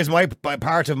tell you, here's my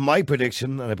part of my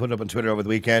prediction, and I put it up on Twitter over the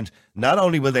weekend. Not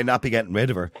only will they not be getting rid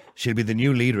of her, she'll be the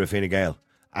new leader of Fine Gael,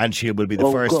 and she will be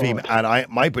the first female. And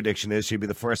my prediction is she'll be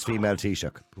the first female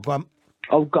Taoiseach. Go on.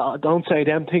 Oh God! Don't say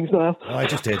them things now. Oh, I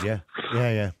just did, yeah.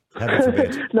 Heaven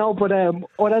forbid. No, but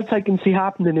what else I can see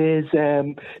happening is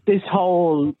this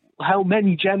whole how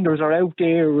many genders are out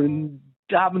there and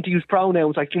having to use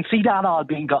pronouns. I can see that all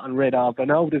being gotten rid of. I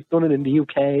know they've done it in the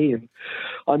UK, and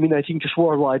I mean, I think just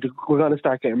worldwide we're going to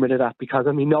start getting rid of that because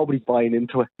I mean nobody's buying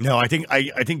into it. No, I think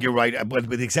you're right. With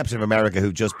the exception of America,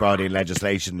 who just brought in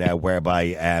legislation now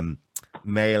whereby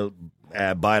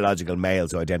biological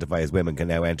males who identify as women can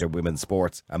now enter women's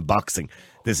sports and boxing.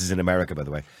 This is in America, by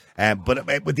the way.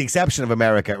 But with the exception of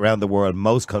America, around the world,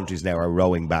 most countries now are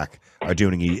rowing back, are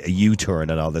doing a U-turn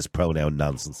on all this pronoun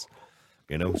nonsense.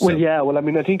 You know, Well, I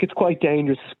mean, I think it's quite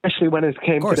dangerous, especially when it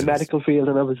came to the medical field.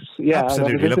 And I was,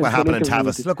 absolutely. Look what happened in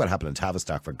Tavistock. Look what happened in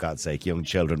Tavistock, for God's sake. Young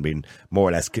children being more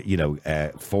or less,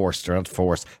 forced or not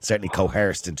forced, certainly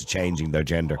coerced into changing their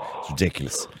gender. It's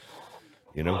ridiculous.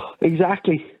 You know.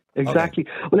 Exactly. Okay.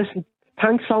 Well, listen.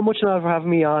 Thanks so much, Niall, for having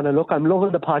me on. And look, I'm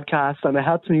loving the podcast, and it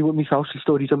helps me with my social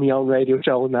studies on my own radio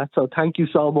show and that. So thank you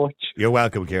so much. You're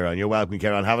welcome, Kieran.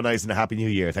 Have a nice and a happy New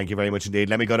Year. Thank you very much indeed.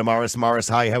 Let me go to Morris. Morris,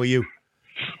 hi. How are you?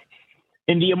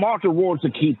 In the immortal words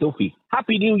of Keith Duffy,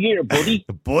 Happy New Year, buddy.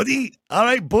 Buddy? All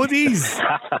right, buddies.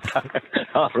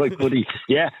 All right, buddy.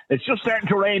 Yeah, it's just starting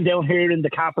to rain down here in the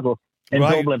capital in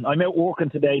Dublin. I'm out working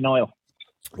today, Niall.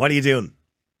 What are you doing?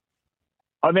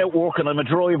 I'm out working. I'm a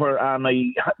driver, and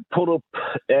I put up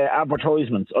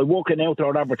advertisements. I work in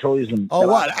outdoor advertising. Oh,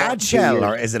 what? AdShell,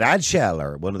 or is it AdShell,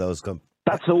 or one of those companies?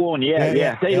 That's the one,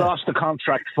 yeah. They lost the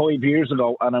contract 5 years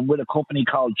ago, and I'm with a company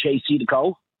called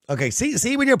JC&Co. Okay,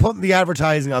 see when you're putting the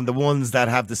advertising on the ones that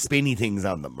have the spinny things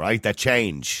on them, right? That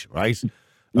change, right?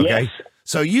 Okay. Yes.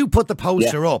 So you put the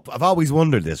poster up. I've always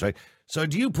wondered this, right? So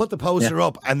do you put the poster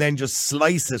up and then just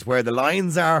slice it where the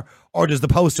lines are, or does the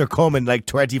poster come in like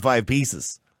 25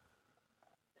 pieces?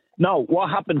 No, what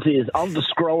happens is on the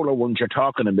scroller ones you're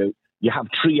talking about, you have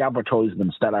 3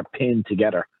 advertisements that are pinned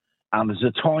together, and there's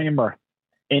a timer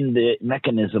in the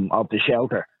mechanism of the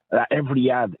shelter that every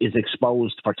ad is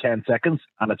exposed for 10 seconds,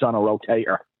 and it's on a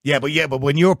rotator. Yeah, but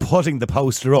when you're putting the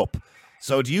poster up,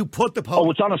 so do you put the poster?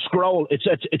 Oh, it's on a scroll. It's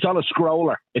on a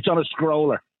scroller. It's on a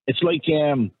scroller. It's like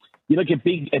you like a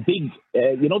big.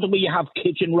 You know the way you have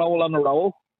kitchen roll on a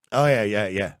roll. Oh yeah.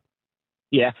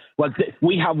 Yeah. Well,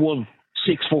 we have one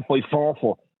 6 foot by 4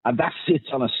 foot, and that sits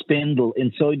on a spindle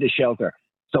inside the shelter.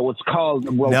 So it's called.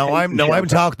 I'm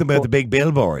talking about the big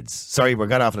billboards. Sorry, we're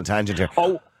got off on a tangent here.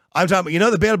 Oh. I'm talking,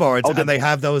 the billboards, and they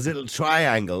have those little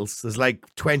triangles. There's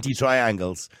like 20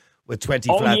 triangles with 20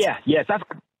 flats.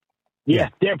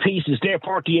 They're pieces. They're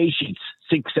 48 sheets.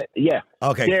 6,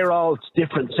 Okay. They're all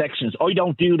different sections. I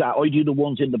don't do that. I do the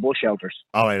ones in the bush shelters.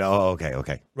 All right. Oh,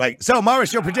 okay. Right. So,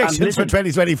 Morris, your predictions for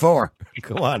 2024.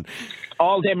 Go on.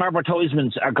 All them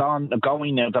advertisements are going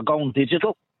now. They're going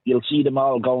digital. You'll see them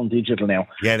all going digital now.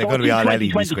 Yeah, they're going to be on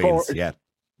LED screens. Yeah.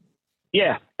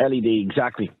 Yeah, LED,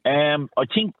 exactly. I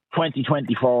think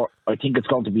 2024, I think it's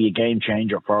going to be a game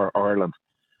changer for Ireland.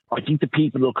 I think the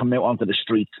people will come out onto the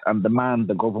streets and demand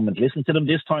the government listen to them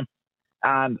this time.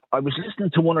 And I was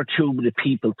listening to one or two of the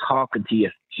people talking to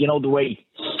you. You know, the way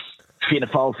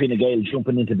Fianna Gael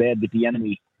jumping into bed with the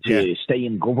enemy to stay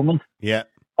in government. Yeah.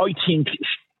 I think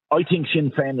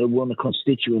Sinn Féin will run a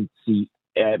constituency,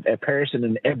 a person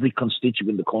in every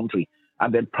constituent in the country,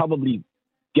 and they'll probably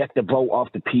get the vote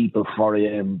off the people for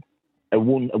a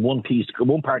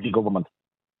one-party government.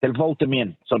 They'll vote them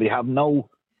in, so they have no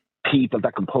people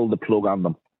that can pull the plug on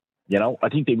them. You know, I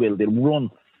think they will. They'll run.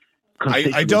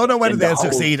 I don't know whether they'll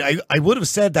succeed. I would have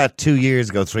said that 2 years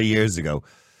ago, 3 years ago.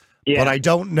 Yeah. But I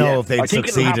don't know if they'd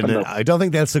succeed in it. I don't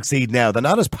think they'll succeed now. They're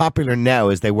not as popular now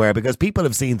as they were because people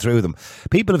have seen through them.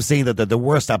 People have seen that they're the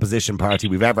worst opposition party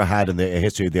we've ever had in the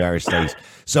history of the Irish state.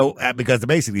 So, because they're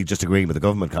basically just agreeing with the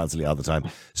government constantly all the time.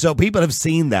 So people have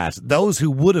seen that. Those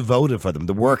who would have voted for them,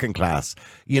 the working class,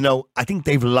 I think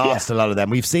they've lost a lot of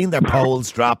them. We've seen their polls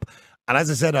drop. And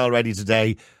as I said already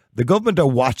today, the government are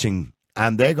watching,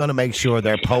 and they're going to make sure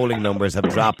their polling numbers have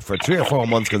dropped for 3 or 4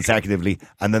 months consecutively,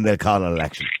 and then they'll call an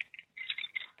election.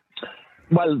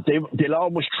 Well, they'll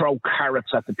always throw carrots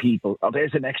at the people. Oh,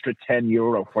 there's an extra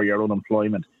 €10 for your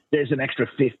unemployment. There's an extra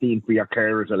 15 for your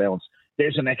carers allowance.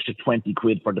 There's an extra 20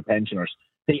 quid for the pensioners.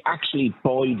 They actually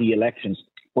buy the elections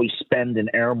by spending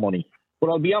our money. But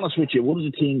I'll be honest with you, one of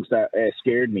the things that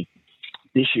scared me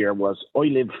this year was I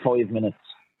lived 5 minutes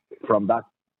from that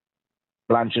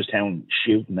Blanchardstown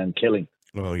shooting and killing.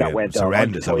 Oh, that went it's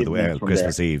horrendous over the way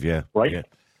Christmas Eve, Right? Yeah.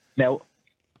 Now,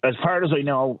 as far as I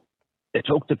know, it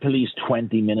took the police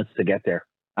 20 minutes to get there.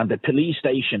 And the police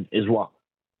station is,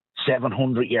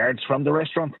 700 yards from the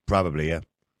restaurant? Probably, yeah.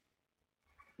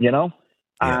 You know?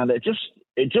 Yeah. And it just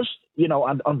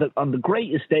on the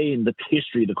greatest day in the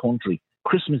history of the country,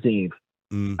 Christmas Eve,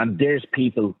 and there's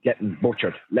people getting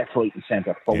butchered left, right, and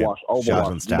centre for what? Over shot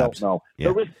what? and stabbed. You don't know.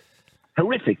 Yeah.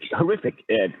 Horrific.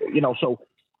 So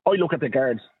I look at the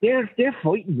guards. They're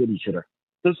fighting with each other.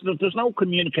 There's no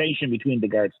communication between the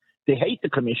guards. They hate the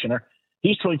commissioner.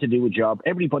 He's trying to do a job.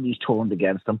 Everybody's turned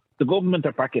against him. The government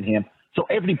are backing him. So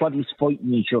everybody's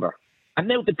fighting each other. And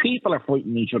now the people are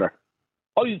fighting each other.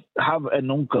 I have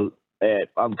an uncle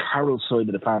on Carol's side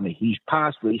of the family. He's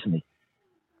passed recently.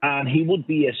 And he would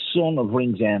be a son of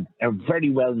Ringsend, a very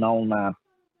well-known man.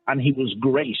 And he was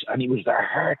great. And he was the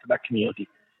heart of that community.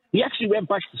 He actually went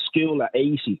back to school at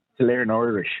AC to learn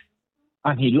Irish.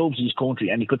 And he loves his country.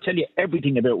 And he could tell you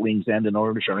everything about Ringsend in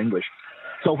Irish or English.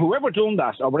 So whoever done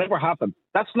that or whatever happened,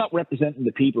 that's not representing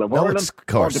the people of Ireland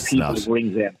or the people of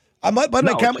Ringsend.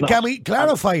 Can we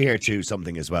clarify here too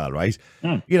something as well, right?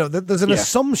 You know, there's an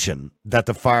assumption that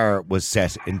the fire was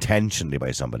set intentionally by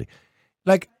somebody.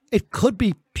 Like, it could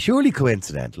be purely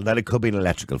coincidental that it could be an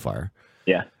electrical fire.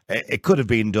 Yeah. It could have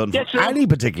been done for any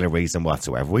particular reason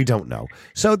whatsoever. We don't know.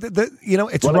 So,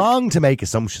 it's wrong to make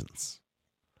assumptions.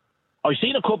 I've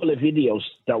seen a couple of videos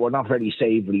that were not very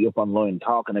savoury up online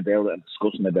talking about it and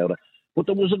discussing about it. But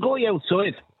there was a guy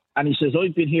outside and he says,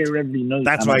 I've been here every night.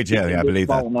 That's right, I believe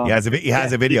that. He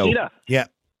has a video. You see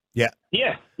that?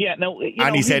 Yeah. No,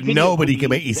 and he said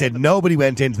nobody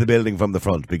went into the building from the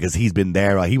front because he's been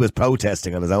there. He was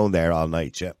protesting on his own there all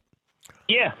night,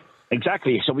 Yeah,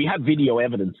 exactly. So we had video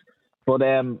evidence. But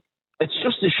it's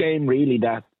just a shame, really,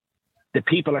 that the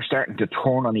people are starting to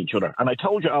turn on each other. And I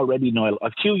told you already, Niall,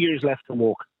 I've 2 years left to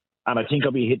walk, and I think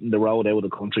I'll be hitting the road out of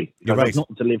the country. You're right. There's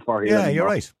nothing to live for here. Yeah, you're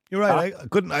right. You're right.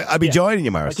 I'll be joining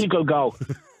you, Maris. I think I'll go.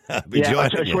 I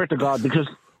swear to God, because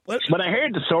when I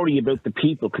heard the story about the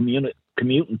people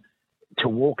commuting to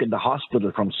walk in the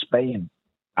hospital from Spain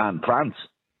and France,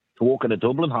 to walk in a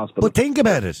Dublin hospital. But think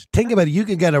about it. You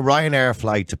can get a Ryanair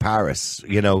flight to Paris,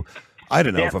 I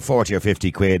don't know, for 40 or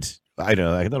 50 quid. I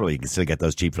don't know if you can still get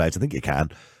those cheap flights. I think you can.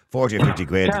 40 or 50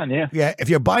 quid. Yeah, if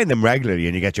you're buying them regularly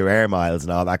and you get your air miles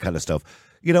and all that kind of stuff.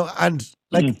 And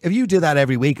if you did that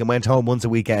every week and went home once a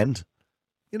weekend,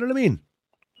 you know what I mean?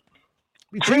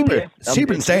 It'd be cheaper. It's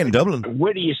cheaper than staying in Dublin.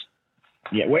 Where do you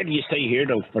stay here,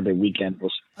 though, for the weekend?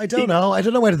 I don't know. I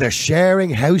don't know whether they're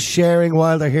house sharing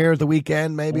while they're here at the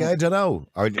weekend, maybe. I don't know.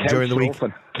 Or during the week.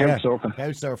 Couch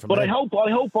surfing. But I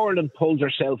hope Ireland pulls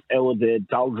herself out of the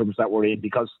doldrums that we're in,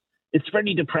 because it's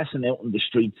very depressing out in the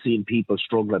streets seeing people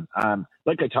struggling. And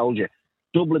like I told you,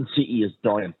 Dublin City is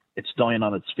dying. It's dying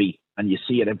on its feet. And you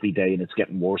see it every day, and it's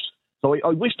getting worse. So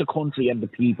I wish the country and the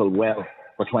people well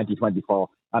for 2024.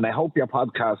 And I hope your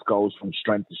podcast goes from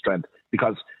strength to strength,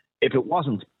 because if it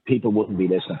wasn't, people wouldn't be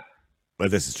listening. Well,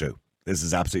 this is true. This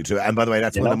is absolutely true. And by the way,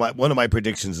 that's one of my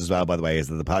predictions as well, by the way, is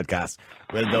that the podcast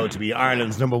will go to be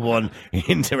Ireland's #1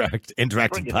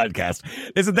 interactive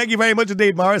podcast. Listen, thank you very much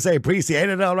indeed, Morris. I appreciate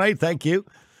it. All right, thank you.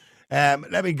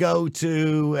 Let me go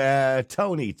to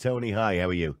Tony. Tony, hi, how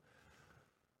are you?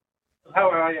 How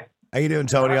are you? How you doing,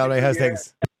 Tony? All right, how's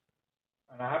things?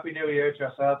 And a happy New Year to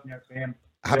yourself and your team.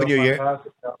 Happy New Year.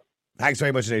 Thanks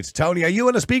very much indeed. Tony, are you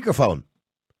on a speakerphone?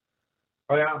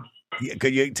 I am.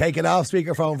 Could you take it off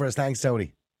speakerphone for us? Thanks,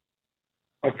 Tony.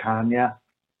 I can, yeah.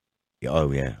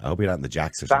 Oh, yeah. I hope you're not in the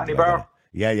jacks or something. Like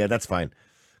yeah, that's fine.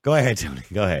 Go ahead, Tony.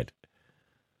 Go ahead.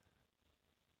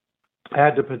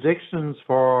 The predictions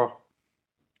for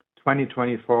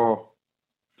 2024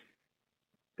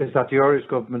 is that the Irish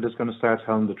government is going to start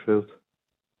telling the truth.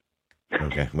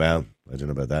 Okay, well, I don't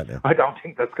know about that now. I don't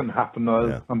think that's going to happen, Noel.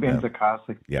 No, I'm being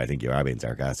sarcastic. Yeah, I think you are being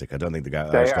sarcastic. I don't think the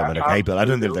Irish government are capable. I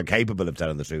don't think they're capable of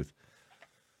telling the truth.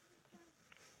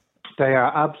 They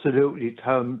are absolutely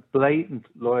telling blatant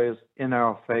lies in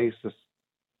our faces.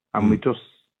 And we just,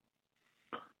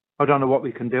 I don't know what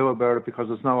we can do about it, because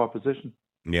there's no opposition.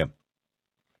 Yeah.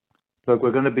 Look,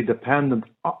 we're going to be dependent,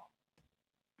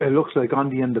 it looks like, on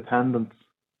the independents.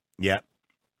 Yeah.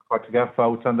 To get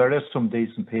votes, and there is some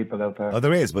decent people out there. Oh,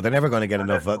 there is, but they're never going to get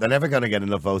enough. They're never going to get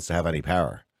enough votes to have any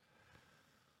power.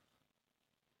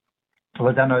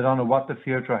 Well, then I don't know what the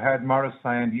future. I heard Morris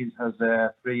saying he has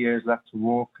 3 years left to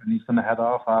work, and he's going to head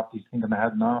off after he's thinking of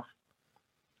heading off.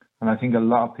 And I think a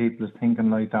lot of people is thinking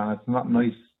like that. It's not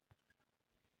nice.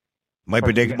 My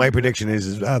prediction is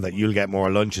as well that you'll get more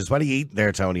lunches. What are you eating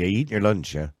there, Tony? Are you eating your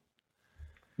lunch? Yeah.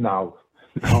 No,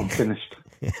 I'm finished.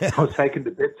 I was taking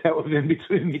the bits out of in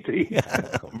between my teeth.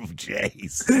 Oh,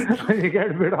 jeez. When you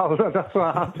get a bit older, that's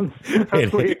what happens.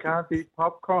 That's why you can't eat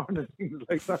popcorn and things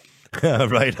like that.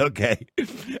 Right, okay.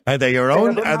 Are they your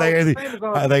own? Are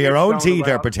they your own teeth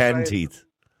or pretend teeth?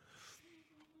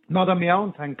 Not on my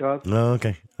own, thank God. No,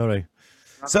 okay, all right.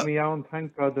 Not on my own,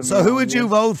 thank God. So who would you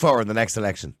vote for in the next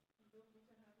election?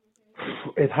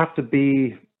 It'd have to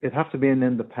be an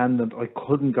independent. I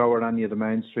couldn't go with any of the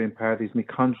mainstream parties. My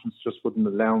conscience just wouldn't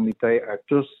allow me. They are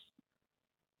just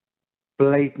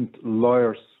blatant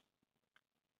liars.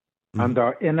 And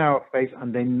they're in our face,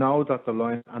 and they know that they're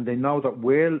lying, and they know that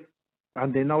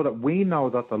we know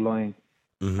that they're lying,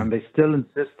 and they still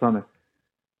insist on it.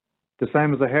 The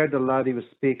same as I heard the lad, he was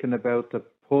speaking about the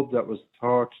pub that was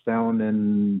torched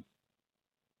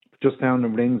just down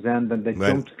in Rings End, and they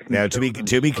jumped. Now, to be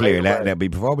clear, now,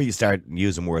 before we start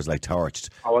using words like torched,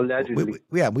 allegedly,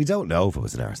 we don't know if it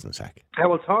was an arson attack. Yeah,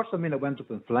 well, torched, I mean, it went up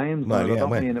in flames. Well, I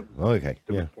don't mean it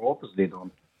was purposely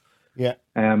done. Yeah,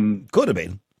 could have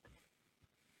been.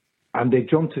 And they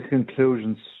jumped to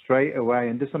conclusions straight away,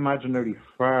 and this imaginary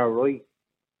far right.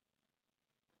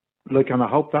 And I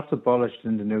hope that's abolished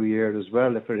in the new year as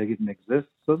well, if it even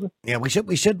exists, does it? Yeah, we should.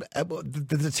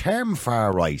 The term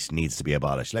far right needs to be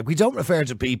abolished. Like, we don't refer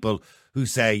to people who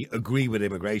say agree with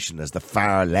immigration as the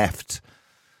far left,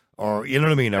 or you know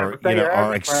what I mean, or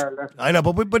I know,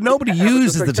 but nobody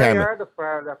uses the term. They are the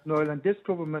far left, Noel, and this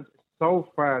government is so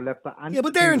far left. Yeah,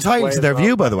 but they're entitled to their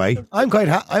view. By the way,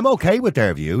 I'm okay with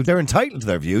their view. They're entitled to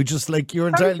their view, just like you're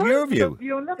entitled to your view.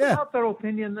 You'll never have their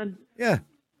opinion, and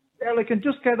and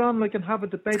just get on, and have a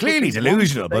debate. It's clearly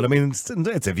delusional, but I mean,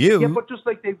 it's a view. Yeah, but just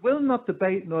they will not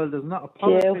debate, Noel. There's not a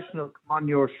politician who'll come on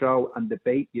your show and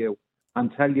debate you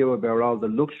and tell you about all the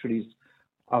luxuries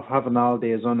of having all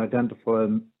these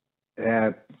unidentified,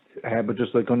 but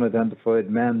just unidentified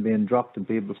men being dropped in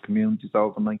people's communities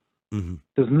overnight. Mm-hmm.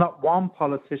 There's not one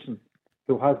politician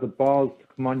who has the balls to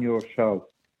come on your show.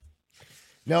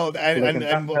 No, and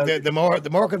the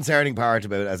more concerning part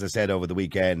about, as I said over the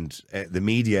weekend, the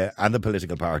media and the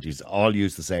political parties all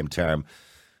use the same term,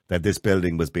 that this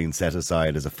building was being set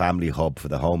aside as a family hub for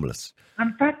the homeless.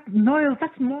 And Niall,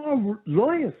 that's more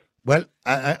lies. Well,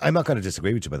 I'm not going to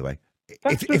disagree with you, by the way.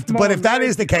 If that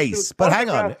is the case, but hang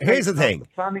on, here's the thing.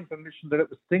 Planning permission that it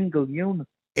was single unit.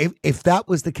 If that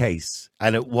was the case,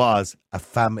 and it was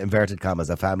inverted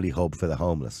commas, a family hub for the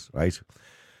homeless, right?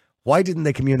 Why didn't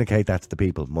they communicate that to the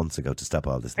people months ago to stop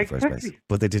all this in the first place?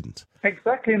 But they didn't.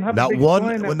 Exactly. And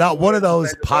not one of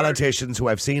those politicians who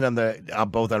I've seen on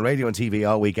both on radio and TV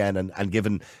all weekend and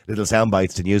given little sound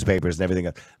bites to newspapers and everything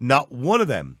else. Not one of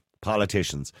them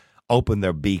politicians opened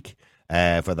their beak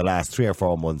for the last 3 or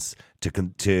 4 months to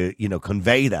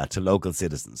convey that to local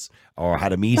citizens or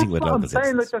had a meeting with local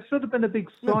citizens. There should have been a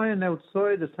big sign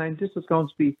outside saying this is going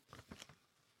to be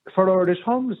for Irish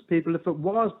homeless people if it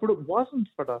was, but it wasn't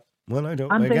for that. Well, I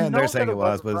don't. And again, they're saying it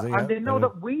was, but and they know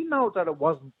that we know that it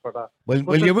wasn't for that. Well,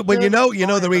 you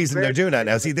know the reason they're doing that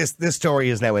now. See, this story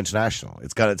is now international.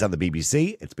 It's on the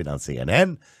BBC. It's been on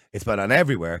CNN. It's been on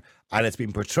everywhere, and it's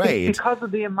been portrayed because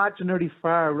of the imaginary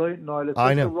far right. Niall,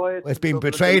 I know it's been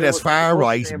portrayed as far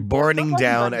right burning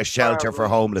down a shelter for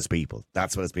homeless people.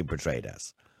 That's what it's been portrayed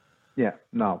as. Yeah,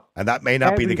 no. And that may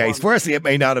not be the case. Firstly, it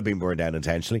may not have been burned down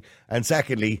intentionally. And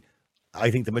secondly,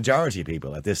 I think the majority of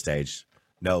people at this stage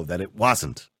know that it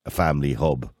wasn't a family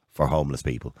hub for homeless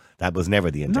people. That was never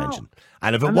the intention. No.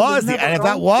 And if that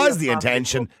was the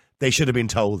intention, they should have been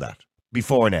told that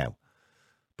before now.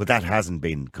 But that hasn't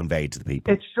been conveyed to the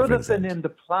people. It should have been in the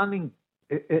planning.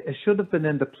 It should have been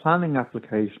in the planning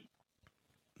application,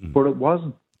 but it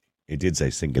wasn't. It did say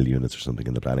single units or something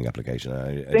in the planning application.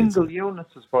 Single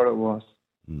units is what it was.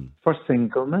 For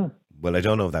single men. Well, I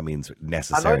don't know if that means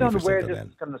necessarily for single men. And I don't know where this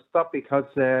is going to stop because,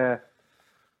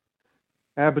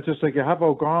 but just like you have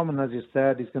O'Gorman, as you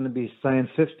said, he's going to be saying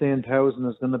 15,000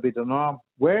 is going to be the norm.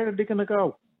 Where are they going to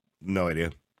go? No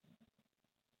idea.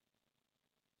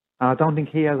 I don't think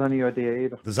he has any idea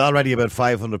either. There's already about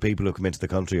 500 people who've come into the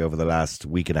country over the last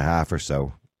week and a half or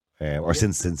so,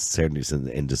 since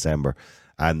in December.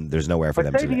 And there's nowhere for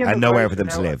them to live. And nowhere for them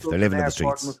to live. They're living in the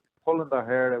streets. Pulling their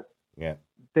hair out. Yeah.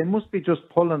 They must be just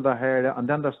pulling their hair out, and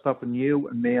then they're stopping you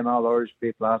and me and all Irish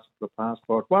people asking for a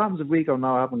passport. What happens if we go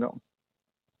now? I haven't got one.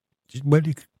 Well,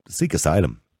 you seek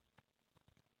asylum.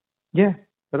 Yeah,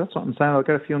 but that's what I'm saying. I'll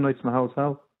get a few nights in the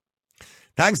hotel.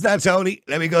 Thanks, now, Tony.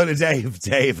 Let me go to Dave.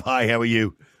 Dave, hi. How are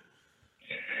you?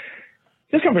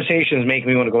 This conversation is making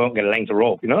me want to go out and get a length of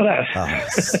rope. You know that? Oh,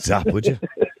 stop, would you?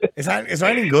 Is there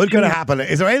anything good going to happen?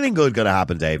 Is there anything good going to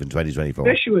happen, Dave, in 2024?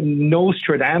 Especially with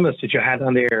Nostradamus that you had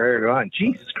on there earlier on.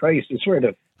 Jesus Christ, I swear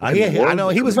to... I know.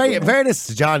 He was very, in fairness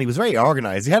to John, he was very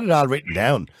organised. He had it all written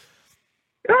down.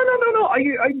 No.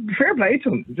 I fair play to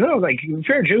him. You know, like,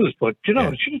 fair dues, but, you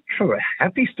know, should throw a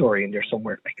happy story in there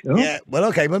somewhere. Like, you know? Yeah, well,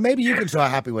 okay. Well, maybe you can throw a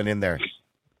happy one in there.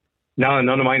 No,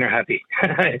 none of mine are happy.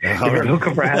 You're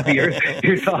looking for happy.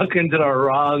 You're talking to the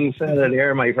wrong side of the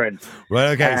air, my friend. Right,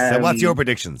 okay. So what's your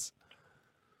predictions?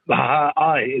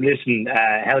 Listen,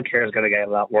 healthcare is going to get a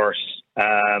lot worse.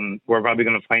 We're probably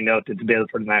going to find out that the bill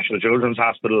for the National Children's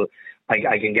Hospital,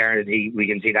 I can guarantee we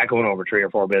can see that going over 3 or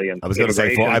 4 billion. I was going to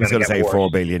say 4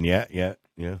 billion. Yeah.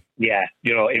 Yeah,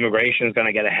 you know, immigration is going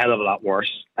to get a hell of a lot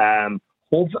worse.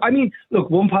 Look,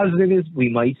 one positive is we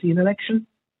might see an election.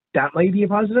 That might be a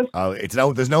positive.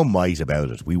 There's no might about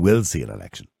it. We will see an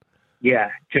election.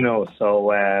 Yeah, you know, so...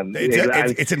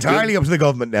 it's entirely up to the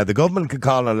government now. The government can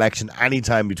call an election any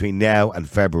time between now and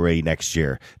February next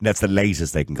year. And that's the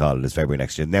latest they can call it, is February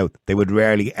next year. Now, they would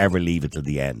rarely ever leave it till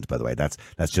the end, by the way. That's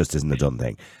just isn't a done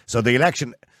thing. So the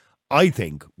election, I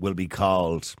think, will be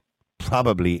called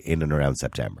probably in and around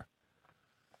September.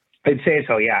 I'd say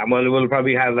so, yeah. Well, we'll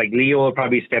probably have, like, Leo will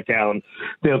probably step down.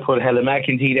 They'll put Helen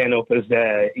McEntee then up as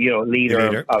the,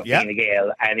 leader of Fine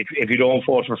Gael. And if you don't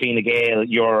vote for Fine Gael,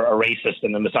 you're a racist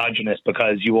and a misogynist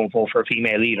because you won't vote for a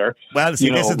female leader. Well,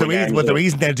 see, this is the reason. Well, the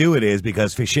reason they'll do it is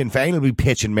because Sinn Féin will be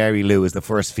pitching Mary Lou as the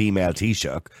first female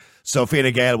Taoiseach. So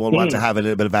Fine Gael will want to have a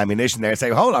little bit of ammunition there.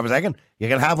 Say, hold on a second, you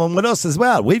can have one with us as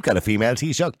well. We've got a female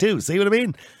Taoiseach too. See what I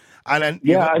mean? And then,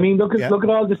 look at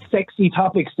all the sexy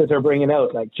topics that they're bringing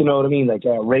out. Like, you know what I mean? Like,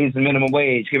 raise the minimum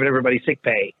wage, giving everybody sick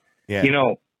pay. Yeah. You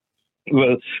know,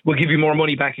 we'll give you more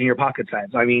money back in your pockets,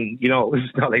 lads. I mean, you know,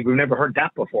 it's not like we've never heard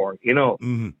that before. You know,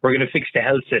 We're going to fix the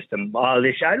health system. All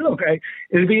this.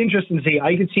 It'll be interesting to see.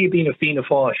 I could see it being a Fianna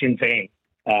Fáil Sinn Féin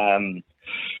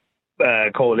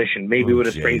coalition, maybe with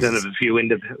a sprinkling of a few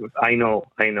I know.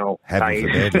 Heaven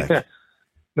forbid, like.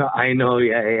 No, I know,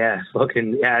 yeah.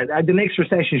 The next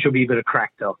recession should be a bit of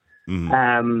crack, though.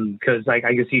 Because, I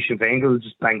can see Sinn Féin will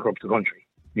just bankrupt the country.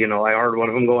 You know, I heard one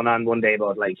of them going on one day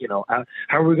about,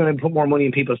 how are we going to put more money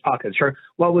in people's pockets? Sure,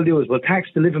 what we'll do is we'll tax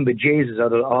the living bejesus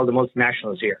out of all the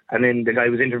multinationals here. And then the guy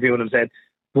was interviewing him said,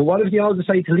 well, what if they all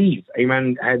decide to leave? A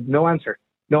man had no answer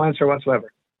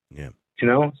whatsoever. Yeah. You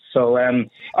know, so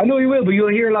I know you will, but you'll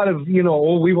hear a lot of, we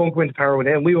won't go into power with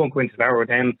them. We won't go into power with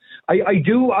them. I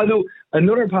do. Although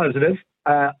another positive,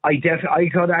 I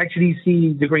could actually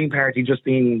see the Green Party just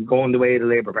going the way of the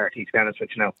Labour Party. To be honest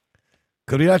with you, now.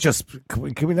 Could we not just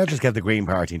get the Green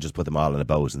Party and just put them all in a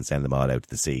boat and send them all out to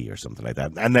the sea or something like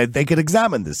that? And they could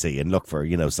examine the sea and look for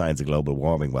signs of global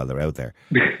warming while they're out there.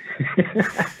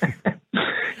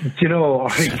 You know,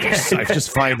 I just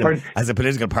find them, as a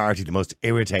political party, the most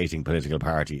irritating political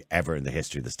party ever in the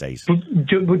history of the state. But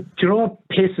do you know what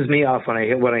pisses me off when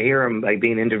I hear him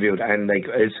being interviewed, and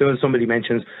as soon as somebody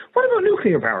mentions, what about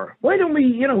nuclear power? Why don't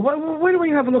we, why don't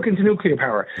we have a look into nuclear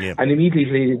power? Yeah. And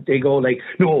immediately they go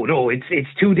no,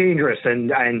 it's too dangerous,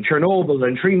 and Chernobyl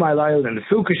and 3 Mile Island and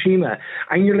Fukushima,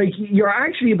 and you're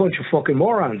actually a bunch of fucking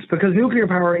morons, because nuclear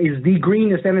power is the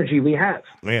greenest energy we have.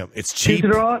 Yeah, it's cheap.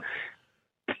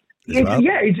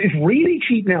 It's really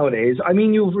cheap nowadays. I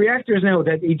mean, you have reactors now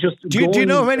that it just. Do you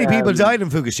know how many people died in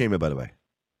Fukushima, by the way?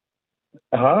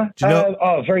 Do you know?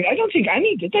 I don't think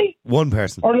any, did they? One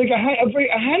person, or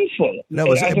a handful. No,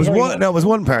 it was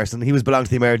one person. He belonged to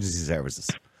the emergency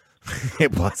services.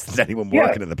 It wasn't anyone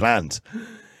working in the plant.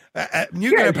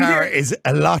 Nuclear power is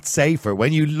a lot safer.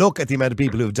 When you look at the amount of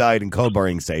people who have died in coal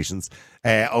burning stations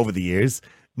over the years,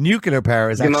 nuclear power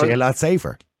is actually a lot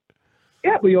safer.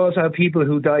 Yeah, we also have people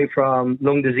who die from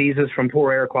lung diseases from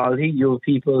poor air quality. You have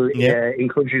people in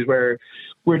countries where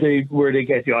they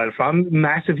get the oil from.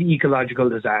 Massive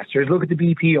ecological disasters. Look at the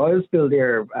BP oil spill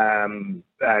there a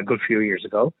good few years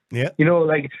ago. Yeah,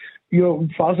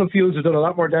 fossil fuels have done a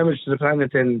lot more damage to the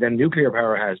planet than nuclear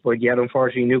power has. But yet,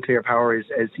 unfortunately, nuclear power is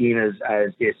seen as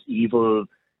this evil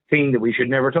thing that we should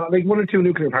never talk. Like 1 or 2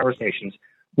 nuclear power stations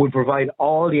would provide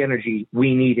all the energy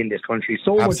we need in this country.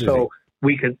 So much so.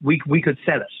 We could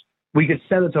sell it. We could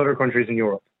sell it to other countries in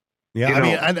Europe.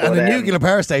 Yeah, and the nuclear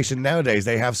power station nowadays,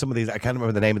 they have some of these. I can't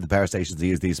remember the name of the power stations. They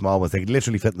use these small ones. They could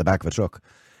literally fit in the back of a truck.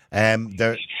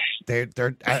 They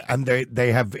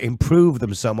have improved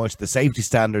them so much. The safety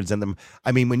standards in them.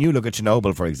 I mean, when you look at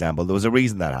Chernobyl, for example, there was a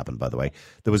reason that happened. By the way,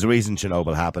 there was a reason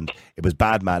Chernobyl happened. It was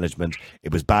bad management.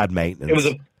 It was bad maintenance.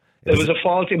 It was a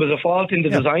fault. It was a fault in the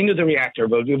design of the reactor,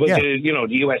 but the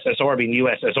USSR being the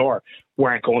USSR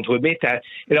weren't going to admit that.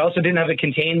 It also didn't have a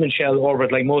containment shell over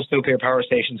it like most nuclear power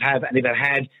stations have, and if it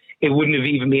had, it wouldn't have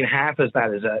even been half as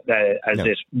bad as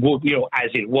it would,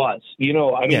 as it was.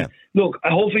 I mean, look,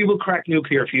 hopefully we'll crack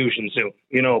nuclear fusion soon,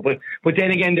 but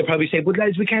then again, they'll probably say, but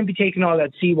lads, we can't be taking all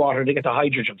that seawater to get the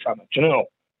hydrogen from it,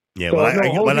 Yeah,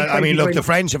 I mean, look, the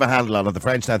French have a handle on it. The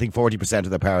French, I think 40% of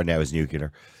their power now is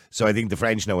nuclear. So I think the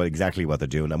French know exactly what they're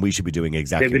doing, and we should be doing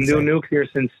exactly the same. They've been doing nuclear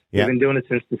they've been doing it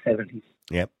since the 70s.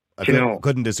 Yep. I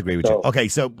couldn't disagree with you. Okay,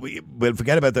 so we'll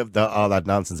forget about all that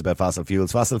nonsense about fossil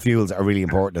fuels. Fossil fuels are really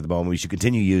important at the moment. We should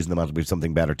continue using them until we have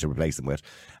something better to replace them with.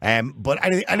 But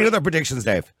any other predictions,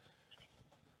 Dave?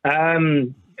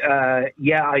 I'd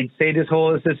say this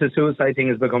whole assisted suicide thing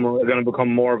is going to become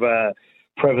more of a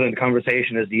prevalent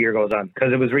conversation as the year goes on,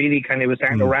 because it was really it was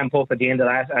starting to ramp up at the end of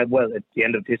last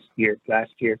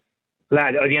year.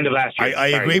 I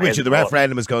agree with you. The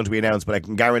referendum is going to be announced, but I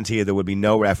can guarantee you there will be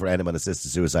no referendum on assisted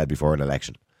suicide before an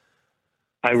election.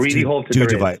 I really hope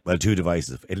that too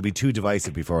divisive. It'll be too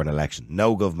divisive before an election.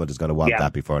 No government is going to want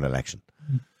that before an election.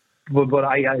 But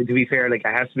I to be fair, it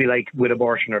has to be like with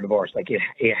abortion or divorce.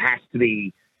 It has to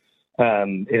be.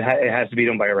 It has to be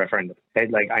done by a referendum.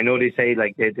 I know they say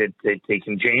they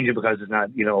can change it because it's not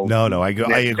No, I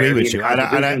agree with you,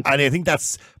 and I think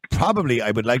that's probably, I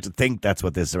would like to think that's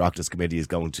what this Oireachtas committee is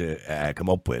going to come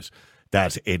up with,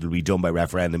 that it'll be done by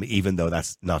referendum, even though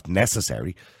that's not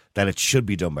necessary. That it should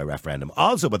be done by referendum.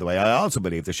 Also, by the way, I also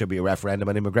believe there should be a referendum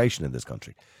on immigration in this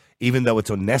country. Even though it's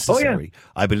unnecessary,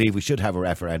 I believe we should have a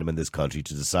referendum in this country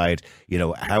to decide,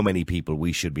 how many people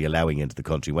we should be allowing into the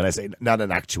country. When I say not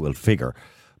an actual figure,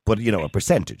 but a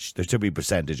percentage. There should be a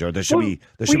percentage, or there should be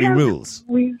rules.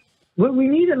 We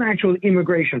need an actual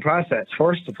immigration process,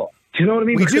 first of all. Do you know what I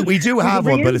mean? We do have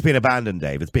one, but it's been abandoned,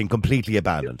 Dave. It's been completely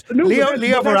abandoned. Leo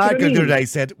Varadkar the other day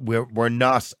said we're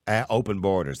not open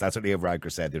borders. That's what Leo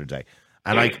Varadkar said the other day.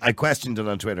 And I questioned it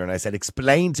on Twitter, and I said,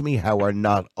 explain to me how we're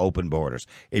not open borders.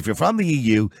 If you're from the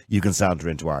EU, you can saunter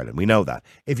into Ireland. We know that.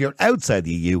 If you're outside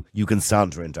the EU, you can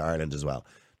saunter into Ireland as well.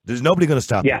 There's nobody going to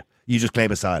stop you. You just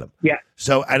claim asylum. Yeah.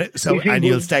 And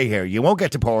you'll stay here. You won't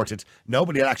get deported.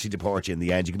 Nobody will actually deport you in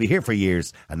the end. You can be here for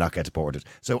years and not get deported.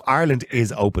 So Ireland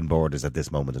is open borders at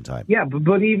this moment in time. Yeah,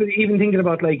 but even thinking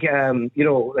about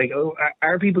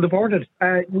are people deported?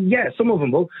 Some of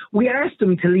them. But we asked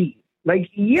them to leave. Right.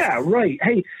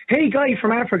 Hey, guy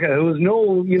from Africa who has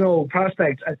no,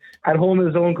 prospects at home in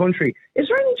his own country. Is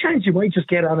there any chance you might just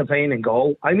get on a plane and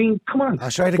go? I mean, come on.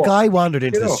 That's right. A guy wandered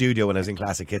into the studio when I was in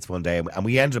Classic Hits one day, and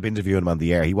we ended up interviewing him on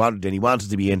the air. He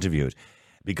wanted to be interviewed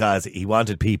because he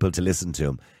wanted people to listen to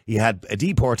him. He had a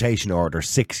deportation order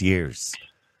 6 years,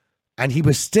 and he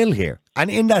was still here.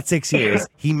 And in that 6 years,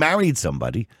 he married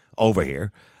somebody over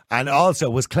here, and also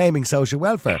was claiming social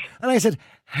welfare. And I said,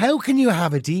 how can you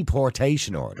have a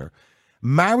deportation order,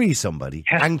 marry somebody,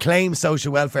 and claim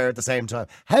social welfare at the same time?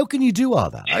 How can you do all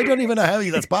that? I don't even know how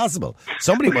that's possible.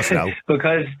 Somebody must know.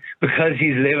 Because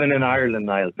he's living in Ireland,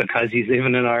 Niall. Because he's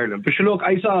living in Ireland. But look,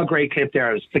 I saw a great clip there.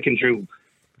 I was flicking through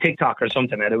TikTok or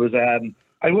something, and it was one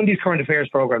of these current affairs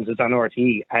programs. It's on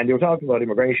RTE, and they were talking about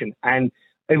immigration, and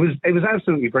it was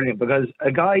absolutely brilliant because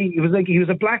a guy, he was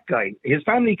a black guy. His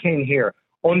family came here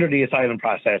under the asylum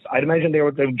process. I'd imagine they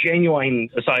were genuine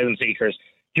asylum seekers,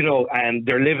 and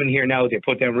they're living here now. They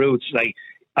put their roots,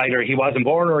 either he wasn't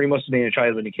born or he must have been a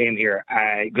child when he came here,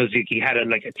 because he had a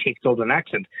thick Dublin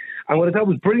accent. And what I thought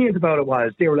was brilliant about it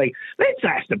was they were like, let's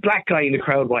ask the black guy in the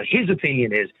crowd what his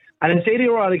opinion is. And I say they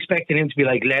were all expecting him to be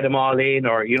let them all in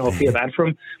or, feel bad for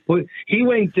him. But he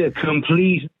went the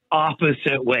complete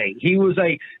opposite way. He was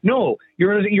like, no,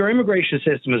 your immigration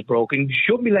system is broken. You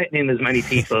shouldn't be letting in as many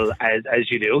people as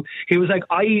you do. He was like,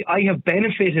 I have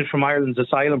benefited from Ireland's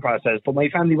asylum process, but my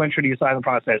family went through the asylum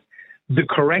process the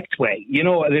correct way.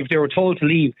 And if they were told to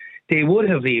leave, they would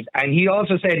have left. And he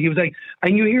also said, he was like,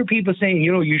 and you hear people saying,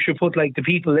 you should put the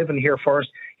people living here first.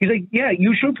 He's like, yeah,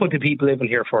 you should put the people living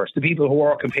here first, the people who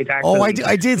work and pay taxes. Oh, I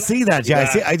did see that.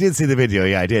 Yeah, I did see the video.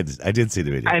 Yeah, I did see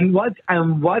the video. And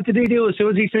what did they do? As soon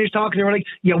as he finished talking, they were like,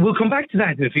 yeah, we'll come back to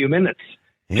that in a few minutes.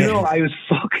 Yeah. I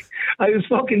was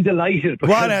fucking delighted.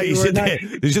 Go on out, you should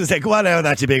have said, go on out,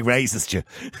 that's a big racist, you.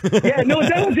 Yeah, no,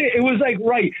 that was it. It was like,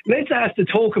 right, let's ask the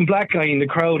token black guy in the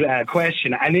crowd a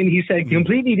question. And then he said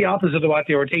completely the opposite of what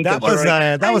they were thinking. That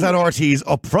was on RT's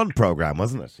Upfront programme,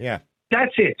 wasn't it? Yeah.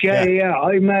 That's it. Yeah.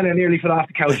 I nearly fell off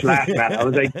the couch laughing, man. I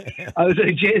was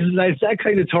like, Jesus, lads, that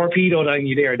kind of torpedoed on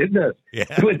you there, didn't it? Yeah.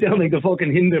 It went down like the fucking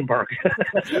Hindenburg.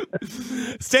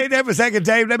 Stay there for a second,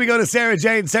 Dave. Let me go to Sarah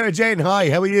Jane. Sarah Jane, hi.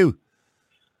 How are you?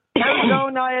 How's it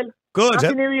going, Niall? Good.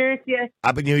 Happy New Year to you.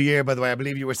 Happy New Year, by the way. I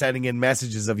believe you were sending in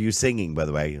messages of you singing, by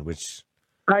the way, which...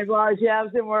 I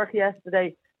was in work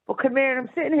yesterday. But come here, I'm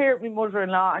sitting here with my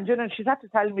mother-in-law, and she's had to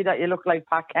tell me that you look like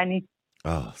Pat Kenny.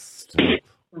 Oh, stop.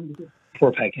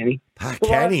 Poor Pat Kenny. Pat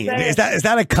Kenny. Is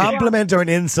that a compliment or an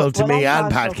insult to me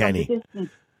and Pat Kenny?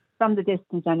 From the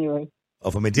distance, anyway.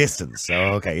 Oh, from a distance.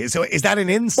 Oh, okay. So is that an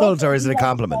insult or is it a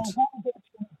compliment?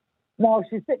 No,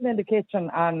 she's sitting in the kitchen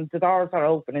and the doors are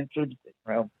opening through the sitting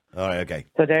room. All right, okay.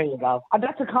 So there you go. And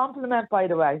that's a compliment, by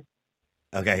the way.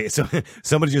 Okay, so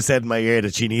somebody just said in my ear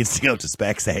that she needs to go to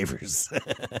Specsavers.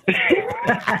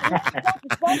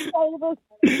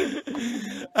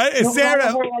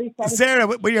 Sarah,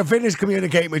 when you're finished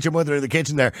communicating with your mother in the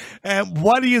kitchen there,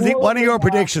 what do you think? What are your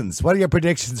predictions? What are your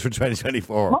predictions for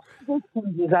 2024? My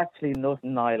predictions is actually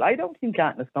nothing, Niall. I don't think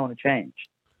that is going to change.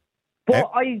 But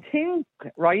I think,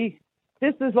 right,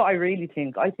 this is what I really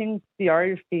think. I think the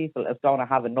Irish people are going to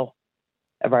have enough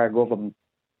of our government.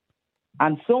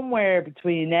 And somewhere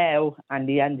between now and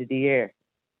the end of the year,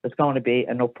 there's going to be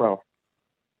an uproar.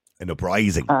 An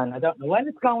uprising. And I don't know when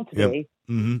it's going to be,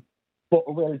 but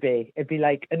it will be. It'll be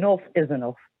like, enough is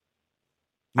enough.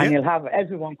 Yeah. And you'll have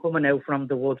everyone coming out from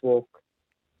the woodwork.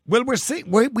 Well,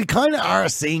 we kind of are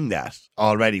seeing that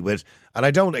already. And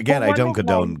I don't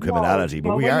condone criminality,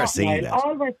 but we are seeing that.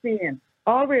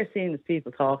 All we're seeing is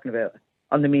people talking about it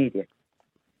on the media.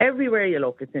 Everywhere you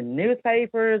look, it's in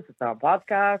newspapers, it's on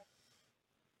podcasts.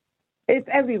 It's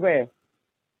everywhere.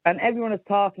 And everyone is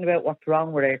talking about what's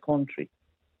wrong with our country.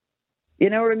 You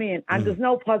know what I mean? And there's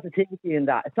no positivity in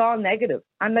that. It's all negative.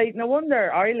 And like, no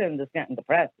wonder Ireland is getting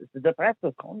depressed. It's a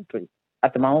depressive country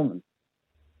at the moment.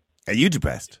 Are you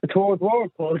depressed? The third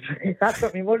world country. That's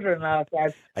what my mother-in-law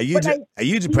said. Are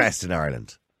you depressed in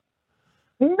Ireland?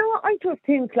 No, I just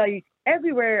think, like,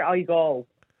 everywhere I go,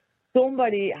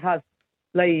 somebody has,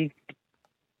 like,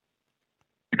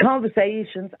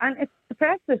 conversations, and it's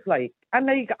depressive, like. And,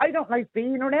 like, I don't like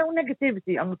being around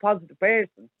negativity. I'm a positive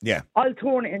person. Yeah. I'll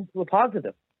turn it into a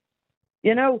positive,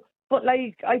 you know? But,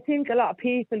 like, I think a lot of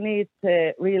people need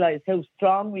to realise how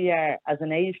strong we are as a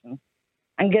nation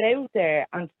and get out there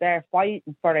and start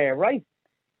fighting for our rights.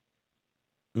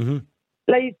 Mm-hmm.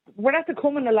 Like, we're actually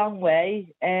coming a long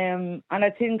way, and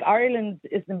I think Ireland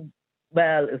is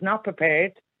not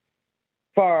prepared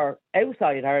for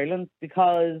outside Ireland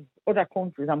because other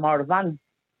countries are more advanced.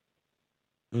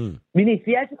 We need to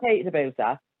be educated about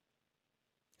that.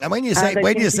 And when you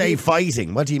say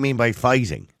fighting, what do you mean by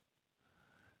fighting?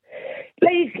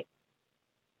 Like,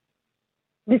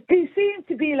 they seem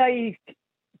to be like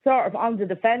sort of on the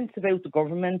defence about the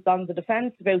government, on the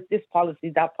defence about this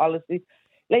policy, that policy.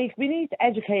 Like, we need to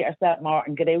educate ourselves more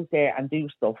and get out there and do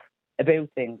stuff about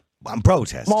things. And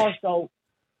protest. More so.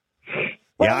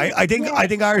 Yeah, I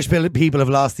think Irish people have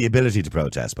lost the ability to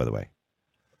protest, by the way.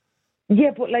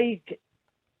 Yeah, but like,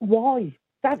 why?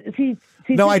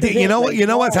 No, I think you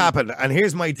know what's happened, and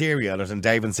here's my theory on it. And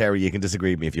Dave and Sarah, you can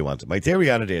disagree with me if you want to. My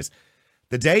theory on it is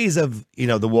the days of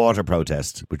the water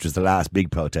protest, which was the last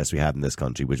big protest we had in this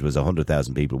country, which was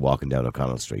 100,000 people walking down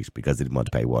O'Connell Street because they didn't want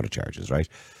to pay water charges, right?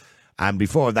 And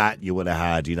before that, you would have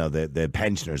had, the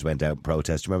pensioners went out and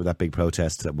protest. Remember that big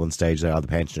protest at one stage there? All the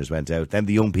pensioners went out. Then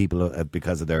the young people,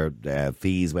 because of their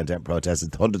fees, went out and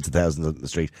protested. Hundreds of thousands on the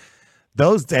street.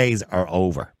 Those days are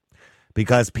over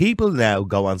because people now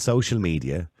go on social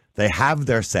media. They have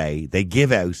their say. They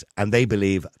give out and they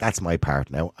believe, that's my part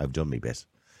now. I've done my bit.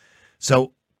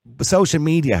 So social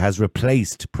media has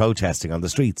replaced protesting on the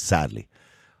streets, sadly,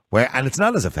 and it's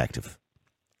not as effective.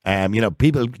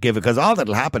 People give it because all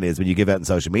that'll happen is when you give out on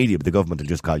social media, the government will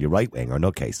just call you right wing or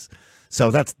nutcase. So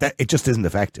it just isn't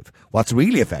effective. What's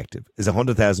really effective is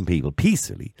 100,000 people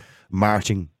peacefully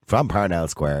marching from Parnell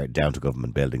Square down to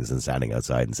government buildings and standing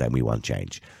outside and saying we want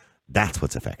change. That's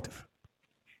what's effective.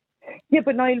 Yeah,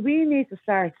 but Niall, we need to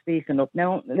start speaking up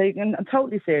now. Like, and I'm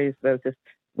totally serious about this.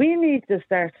 We need to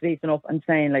start speaking up and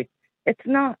saying, like, it's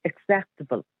not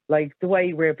acceptable, like the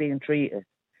way we're being treated.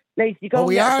 Like, you go.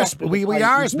 We are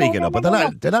speaking up, but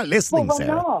they're not listening,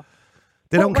 Sarah.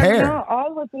 They don't care.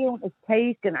 All we're doing is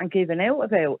taking and giving out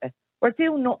about it. We're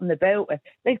doing nothing about it.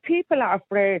 Like, people are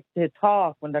afraid to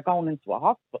talk when they're going into a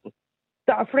hospital.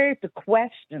 They're afraid to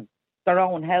question their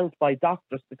own health by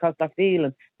doctors because they're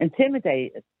feeling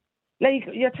intimidated. Like,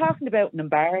 you're talking about an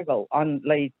embargo on,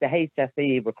 like, the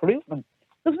HSE recruitment.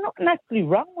 There's nothing actually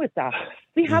wrong with that.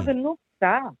 We have enough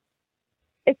staff.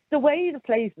 It's the way the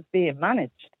place is being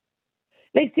managed.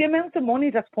 Like, the amount of money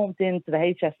that's pumped into the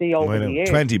HSE over the years.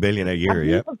 20 billion a year,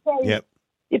 yeah.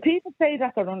 People say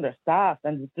that they're understaffed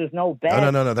and there's no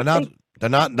bed. No, they're not. They're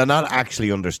not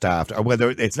actually understaffed. Or whether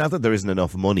it's not that there isn't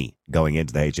enough money going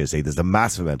into the HSE. There's a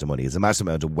massive amount of money. There's a massive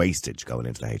amount of wastage going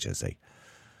into the HSE.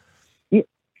 Yeah,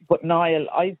 but Niall,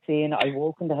 I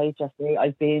work in the HSE.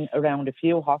 I've been around a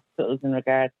few hospitals in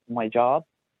regards to my job.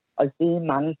 I've seen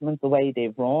management, the way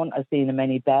they've run. I've seen how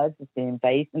many beds, I've seen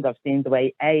vacant. I've seen the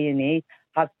way A&E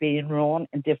has been run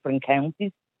in different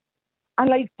counties. And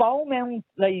like Beaumont,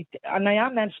 and I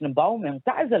am mentioning Beaumont,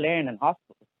 that is a learning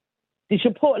hospital. They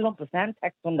should put a lump of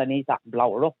Sentex underneath that and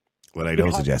blow it up. Well, I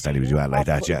don't suggest anybody do that like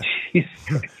that, yeah.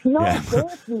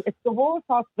 Seriously, it's the worst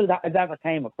hospital that I've ever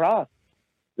came across.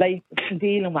 Like,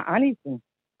 dealing with anything.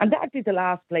 And that'd be the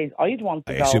last place I'd want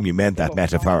to go. I assume you meant that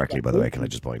metaphorically, by the way, can I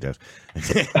just point out? no,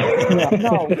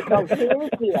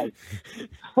 seriously. Like.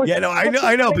 Yeah, no,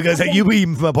 I know, because you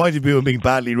even from a point of view of being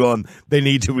badly run, they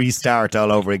need to restart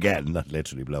all over again, not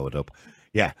literally blow it up.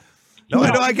 Yeah. No,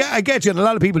 I get you, and a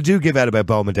lot of people do give out about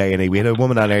Beaumont A&E. We had a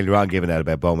woman on earlier on giving out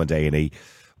about Beaumont A&E.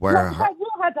 Where you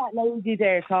had that lady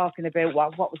there talking about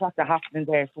what was after happening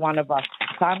there to one of our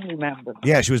family members.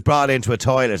 Yeah, she was brought into a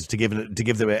toilet to give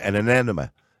them an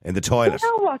enema in the toilet.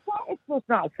 You know what? That is just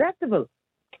not acceptable.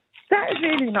 That is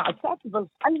really not acceptable.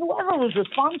 And whoever was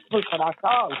responsible for that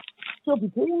call should be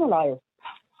penalised.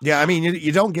 Yeah, I mean,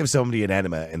 you don't give somebody an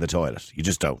enema in the toilet. You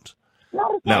just don't.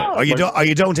 Not at all. Or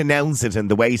you don't announce it in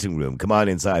the waiting room. Come on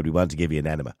inside, we want to give you an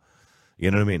enema. You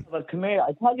know what I mean? Well, come here.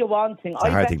 I tell you one thing. It's a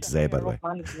hard thing to say, by the way.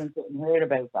 Management didn't hear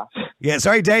about that. Yeah,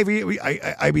 sorry, Dave.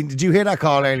 I mean, did you hear that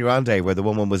call earlier on, Dave, where the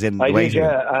woman was in the waiting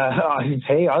room?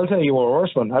 Hey, I'll tell you a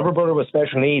worse one. I have a brother with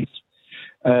special needs.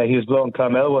 He was blowing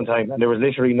Clonmel one time, and there was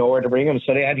literally nowhere to bring him,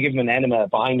 so they had to give him an enema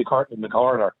behind the curtain in the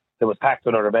corridor that was packed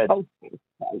under their bed. Oh,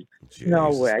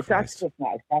 no way. That's just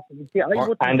not acceptable.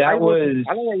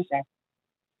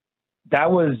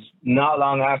 That was not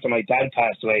long after my dad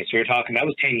passed away. So you're talking, that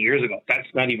was 10 years ago. That's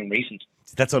not even recent.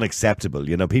 That's unacceptable.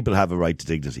 You know, people have a right to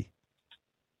dignity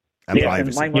and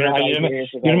privacy. You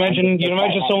imagine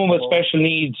someone with special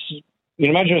needs. You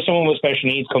imagine if someone with special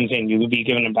needs comes in, you would be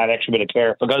giving him that extra bit of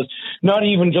care, because not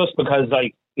even just because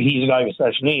like he's a guy with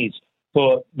special needs,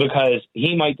 but because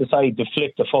he might decide to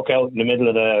flip the fuck out in the middle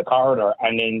of the corridor,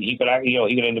 and then he could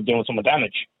end up doing someone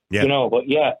damage. Yeah. You know, but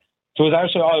yeah. So it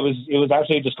was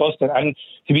absolutely disgusting. And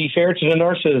to be fair to the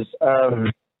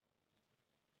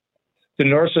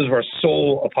nurses were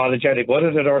so apologetic. One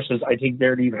of the nurses, I think,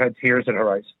 nearly even had tears in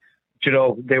her eyes. You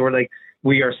know, they were like,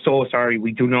 "We are so sorry.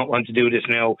 We do not want to do this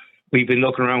now. We've been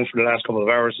looking around for the last couple of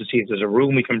hours to see if there's a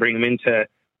room we can bring them into,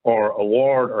 or a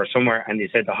ward or somewhere." And they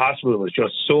said the hospital was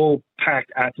just so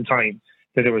packed at the time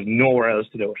that there was nowhere else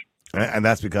to do it. And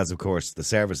that's because, of course, the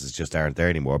services just aren't there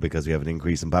anymore because we have an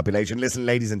increase in population. Listen,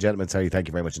 ladies and gentlemen, sorry, thank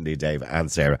you very much indeed, Dave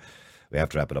and Sarah. We have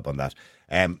to wrap it up on that.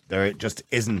 There just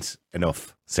isn't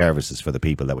enough services for the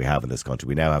people that we have in this country.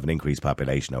 We now have an increased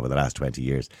population over the last 20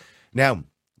 years. Now,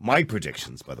 my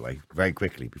predictions, by the way, very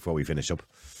quickly before we finish up.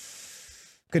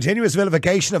 Continuous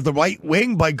vilification of the right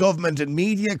wing by government and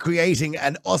media, creating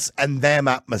an us and them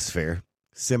atmosphere,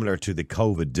 similar to the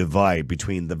COVID divide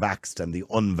between the vaxxed and the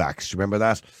unvaxxed. Remember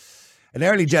that? An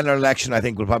early general election, I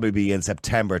think, will probably be in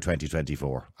September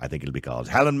 2024. I think it'll be called.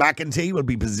 Helen McEntee will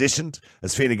be positioned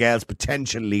as Fine Gael's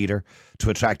potential leader to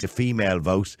attract a female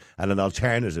vote and an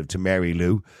alternative to Mary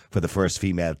Lou for the first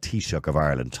female Taoiseach of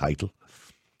Ireland title.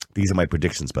 These are my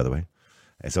predictions, by the way.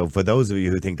 So for those of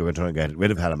you who think they're trying to get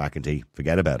rid of Helen McEntee,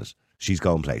 forget about it. She's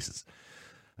going places.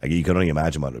 You can only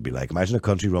imagine what it would be like. Imagine a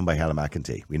country run by Helen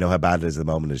McEntee. We know how bad it is at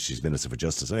the moment as she's Minister for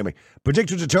Justice. Anyway,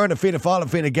 predicted return of Fianna Fáil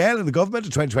and Fine Gael in the government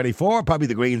in 2024. Probably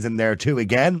the Greens in there too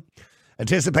again.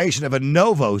 Anticipation of a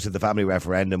no vote at the family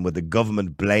referendum with the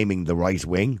government blaming the right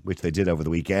wing, which they did over the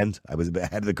weekend. I was a bit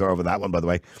ahead of the curve on that one, by the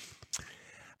way.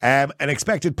 An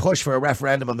expected push for a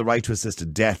referendum on the right to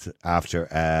assisted death after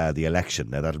the election.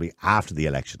 Now, that'll be after the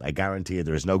election. I guarantee you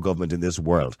there is no government in this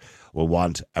world will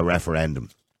want a referendum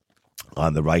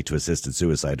on the right to assisted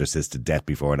suicide or assisted death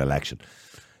before an election.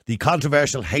 The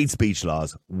controversial hate speech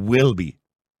laws will be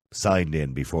signed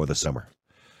in before the summer,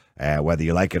 whether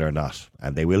you like it or not.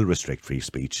 And they will restrict free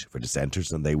speech for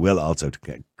dissenters, and they will also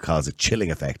cause a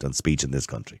chilling effect on speech in this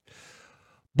country.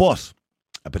 But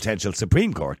a potential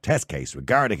Supreme Court test case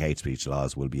regarding hate speech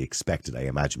laws will be expected, I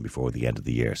imagine, before the end of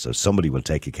the year. So somebody will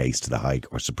take a case to the High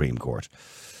or Supreme Court.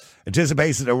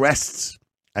 Anticipated arrests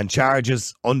and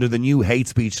charges under the new hate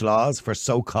speech laws for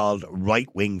so-called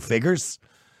right-wing figures.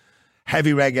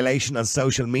 Heavy regulation on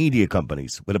social media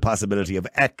companies with a possibility of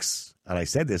X. And I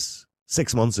said this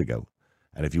 6 months ago.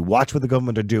 And if you watch what the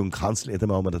government are doing constantly at the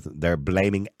moment, they're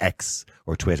blaming X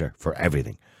or Twitter for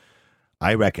everything.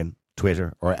 I reckon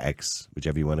Twitter or X,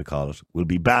 whichever you want to call it, will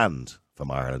be banned from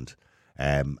Ireland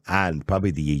and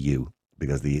probably the EU,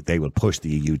 because they will push the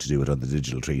EU to do it on the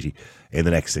digital treaty in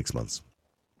the next 6 months.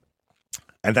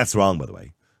 And that's wrong, by the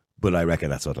way, but I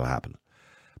reckon that's what will happen.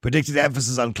 Predicted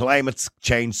emphasis on climate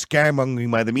change,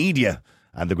 scaremongering by the media,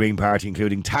 And the Green Party,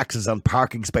 including taxes on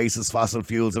parking spaces, fossil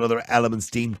fuels and other elements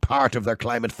deemed part of their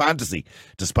climate fantasy.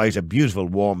 Despite a beautiful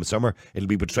warm summer, it'll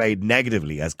be portrayed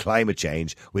negatively as climate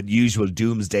change, with usual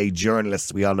doomsday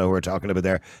journalists, we all know who we're talking about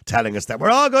there, telling us that we're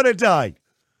all going to die.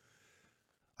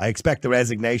 I expect the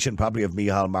resignation probably of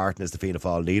Micheál Martin as the Fianna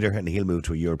Fáil leader, and he'll move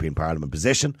to a European Parliament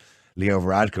position. Leo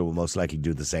Varadkar will most likely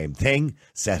do the same thing,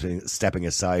 stepping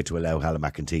aside to allow Helen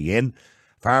McEntee in.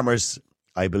 Farmers,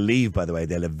 I believe, by the way,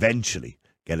 they'll eventually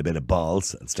get a bit of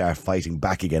balls and start fighting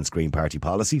back against Green Party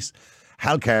policies.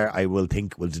 Healthcare, I will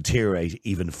think, will deteriorate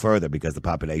even further because the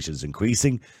population is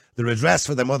increasing. The redress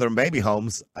for the mother and baby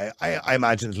homes, I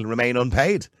imagine it'll remain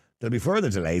unpaid. There'll be further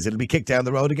delays. It'll be kicked down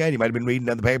the road again. You might have been reading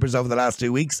in the papers over the last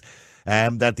 2 weeks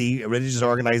that the religious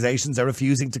organisations are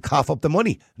refusing to cough up the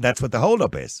money. That's what the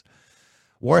hold-up is.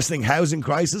 Worsening housing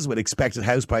crisis with expected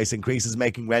house price increases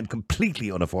making rent completely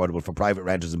unaffordable for private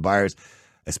renters and buyers,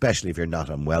 especially if you're not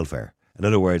on welfare. In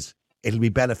other words, it'll be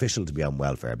beneficial to be on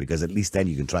welfare because at least then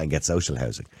you can try and get social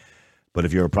housing. But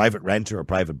if you're a private renter or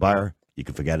private buyer, you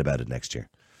can forget about it next year.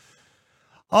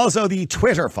 Also, the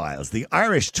Twitter files, the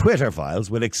Irish Twitter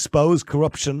files, will expose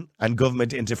corruption and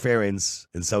government interference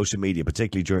in social media,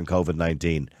 particularly during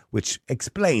COVID-19, which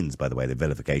explains, by the way, the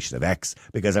vilification of X,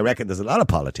 because I reckon there's a lot of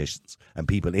politicians and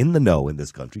people in the know in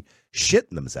this country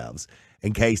shitting themselves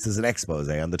in case there's an expose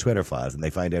on the Twitter files and they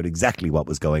find out exactly what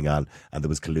was going on and there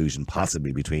was collusion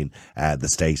possibly between the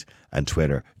state and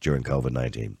Twitter during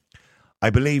COVID-19. I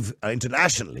believe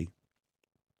internationally,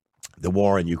 the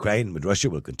war in Ukraine with Russia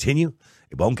will continue.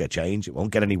 It won't get changed. It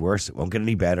won't get any worse. It won't get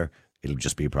any better. It'll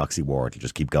just be a proxy war. It'll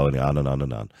just keep going on and on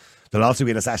and on. There'll also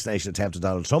be an assassination attempt on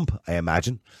Donald Trump, I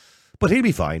imagine. But he'll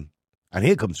be fine. And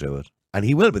he'll come through it. And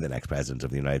he will be the next president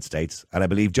of the United States. And I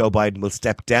believe Joe Biden will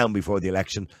step down before the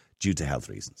election due to health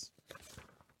reasons.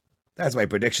 That's my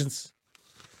predictions.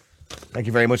 Thank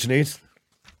you very much indeed.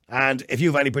 And if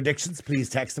you have any predictions, please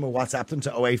text them or WhatsApp them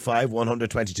to 085 100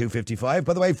 22 55.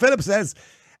 By the way, Philip says,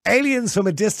 aliens from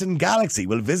a distant galaxy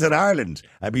will visit Ireland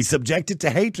and be subjected to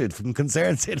hatred from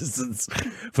concerned citizens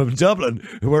from Dublin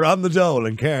who are on the dole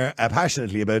and care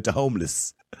passionately about the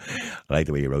homeless. I like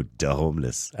the way you wrote the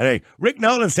homeless. Anyway, Rick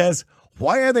Nolan says,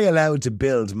 why are they allowed to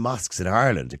build mosques in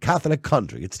Ireland, a Catholic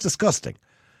country? It's disgusting.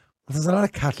 Well, there's a lot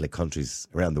of Catholic countries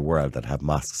around the world that have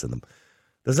mosques in them.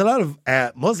 There's a lot of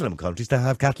Muslim countries that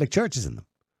have Catholic churches in them.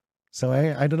 So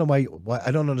I don't know why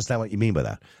I don't understand what you mean by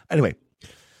that. Anyway,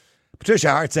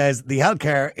 Patricia Hart says the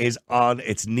healthcare is on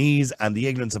its knees and the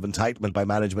ignorance of entitlement by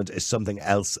management is something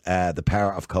else. The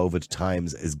power of COVID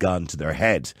times is gone to their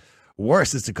head.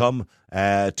 Worse is to come.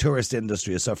 Tourist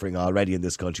industry is suffering already in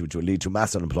this country, which will lead to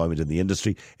mass unemployment in the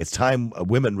industry. It's time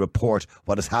women report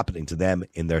what is happening to them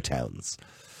in their towns.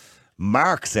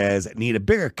 Mark says, need a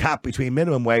bigger cap between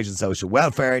minimum wage and social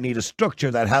welfare. Need a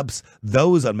structure that helps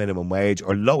those on minimum wage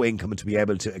or low income to be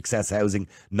able to access housing,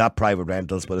 not private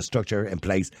rentals, but a structure in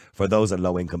place for those on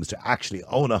low incomes to actually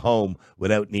own a home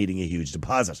without needing a huge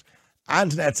deposit.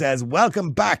 Antoinette says,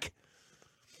 welcome back.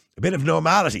 A bit of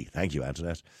normality. Thank you,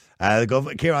 Antoinette.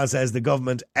 Kieran says, the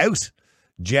government out.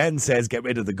 Jen says, get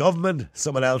rid of the government.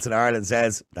 Someone else in Ireland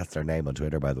says, that's their name on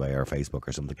Twitter, by the way, or Facebook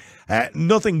or something.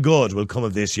 Nothing good will come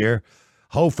of this year.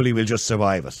 Hopefully we'll just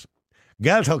survive it.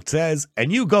 Geltucht says, a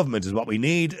new government is what we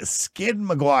need. Skid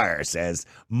Maguire says,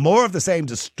 more of the same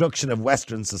destruction of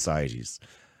Western societies.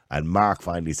 And Mark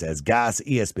finally says, gas,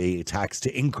 ESB, tax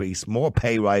to increase, more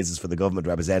pay rises for the government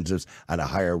representatives and a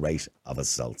higher rate of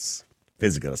assaults.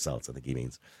 Physical assaults, I think he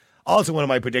means. Also, one of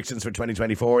my predictions for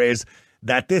 2024 is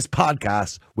that this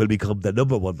podcast will become the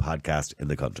 #1 podcast in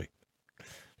the country.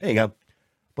 There you go.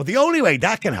 But the only way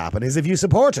that can happen is if you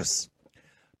support us.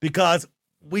 Because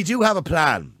we do have a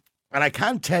plan. And I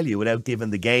can't tell you without giving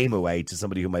the game away to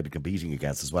somebody who might be competing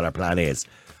against us what our plan is.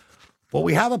 But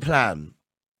we have a plan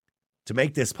to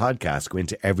make this podcast go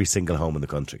into every single home in the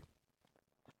country.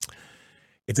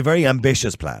 It's a very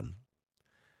ambitious plan.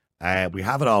 We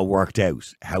have it all worked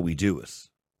out, how we do it.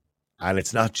 And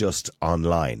it's not just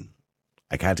online.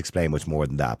 I can't explain much more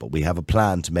than that, but we have a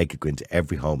plan to make it go into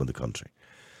every home in the country.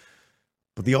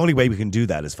 But the only way we can do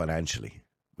that is financially,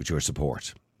 with your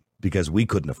support, because we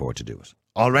couldn't afford to do it.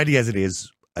 Already as it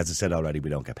is, as I said already,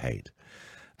 we don't get paid.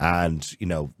 And, you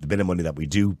know, the bit of money that we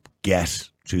do get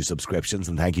through subscriptions,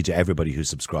 and thank you to everybody who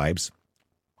subscribes,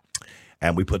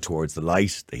 and we put towards the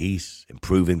light, the heat,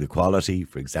 improving the quality.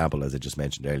 For example, as I just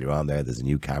mentioned earlier on there's a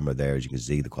new camera there. As you can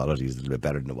see, the quality is a little bit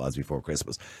better than it was before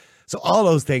Christmas. So all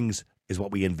those things is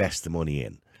what we invest the money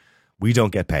in. We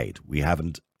don't get paid. We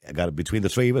haven't got it between the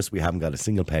three of us. We haven't got a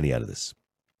single penny out of this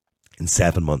in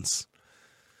 7 months.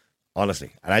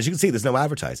 Honestly. And as you can see, there's no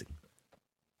advertising.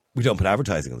 We don't put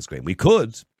advertising on the screen. We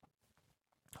could,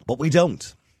 But we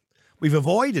don't. We've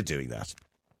avoided doing that.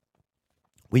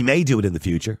 We may do it in the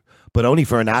future, but only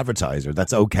for an advertiser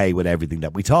that's okay with everything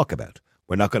that we talk about.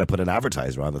 We're not going to put an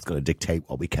advertiser on that's going to dictate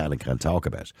what we can and can't talk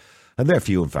about. And they're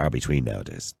few and far between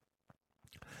nowadays.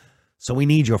 So we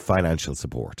need your financial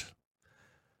support.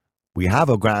 We have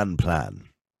a grand plan.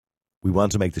 We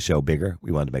want to make the show bigger.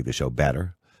 We want to make the show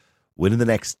better. Within the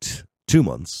next 2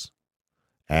 months,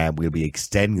 we'll be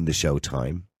extending the show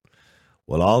time.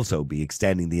 We'll also be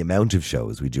extending the amount of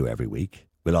shows we do every week.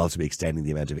 We'll also be extending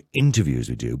the amount of interviews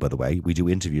we do. By the way, we do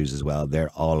interviews as well.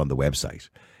 They're all on the website,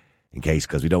 in case,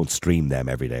 because we don't stream them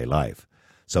every day live.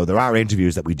 So there are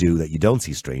interviews that we do that you don't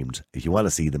see streamed. If you want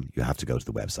to see them, you have to go to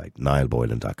the website,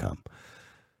 niallboylan.com.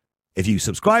 If you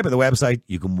subscribe on the website,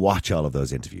 you can watch all of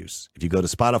those interviews. If you go to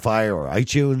Spotify or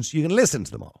iTunes, you can listen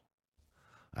to them all.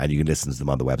 And you can listen to them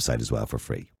on the website as well for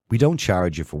free. We don't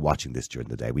charge you for watching this during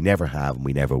the day. We never have and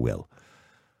we never will.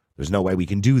 There's no way we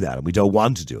can do that, and we don't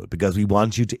want to do it because we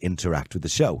want you to interact with the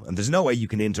show. And there's no way you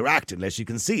can interact unless you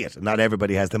can see it. And not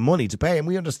everybody has the money to pay, and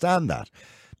we understand that.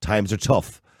 Times are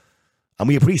tough. And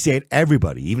we appreciate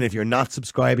everybody. Even if you're not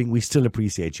subscribing, we still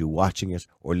appreciate you watching it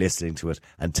or listening to it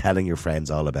and telling your friends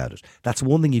all about it. That's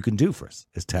one thing you can do for us,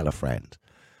 is tell a friend.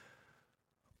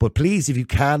 But please, if you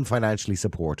can financially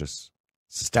support us,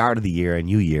 start of the year, a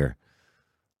new year,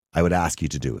 I would ask you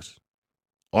to do it.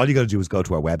 All you got to do is go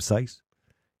to our website,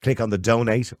 click on the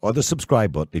donate or the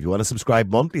subscribe button. If you want to subscribe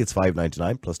monthly, it's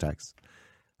 $5.99 plus tax.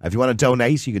 If you want to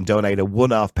donate, you can donate a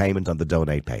one-off payment on the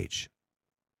donate page.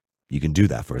 You can do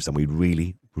that for us, and we'd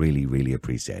really, really, really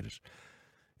appreciate it.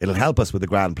 It'll help us with the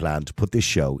grand plan to put this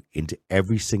show into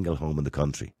every single home in the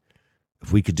country.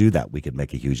 If we could do that, we could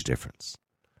make a huge difference.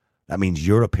 That means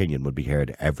your opinion would be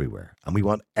heard everywhere, and we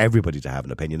want everybody to have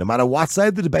an opinion, no matter what side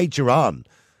of the debate you're on.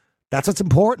 That's what's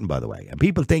important, by the way. And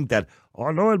people think that,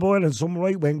 Niall Boylan is some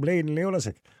right-wing bleeding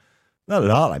lunatic. Not at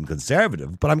all. I'm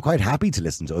conservative, but I'm quite happy to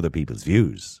listen to other people's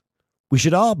views. We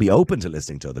should all be open to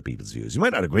listening to other people's views. You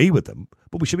might not agree with them,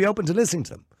 but we should be open to listening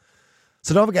to them.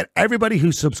 So don't forget, everybody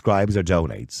who subscribes or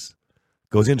donates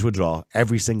goes into a draw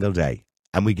every single day,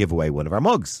 and we give away one of our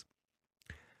mugs.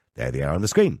 There they are on the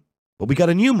screen. But we got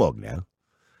a new mug now,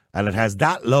 and it has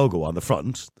that logo on the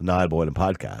front, the Niall Boylan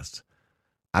Podcast,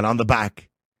 and on the back,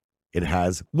 it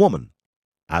has woman,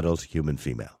 adult, human,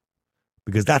 female.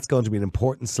 Because that's going to be an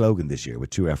important slogan this year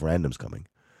with 2 referendums coming.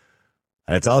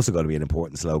 And it's also going to be an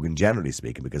important slogan, generally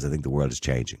speaking, because I think the world is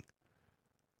changing.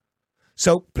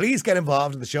 So please get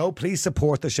involved in the show. Please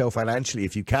support the show financially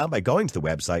if you can by going to the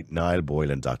website,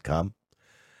 niallboylan.com.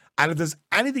 And if there's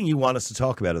anything you want us to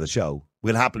talk about on the show,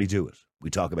 we'll happily do it. We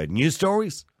talk about news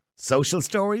stories, social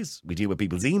stories. We deal with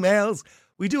people's emails.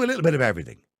 We do a little bit of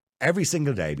everything. Every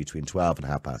single day between 12 and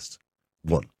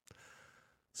 1:30.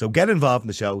 So get involved in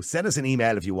the show. Send us an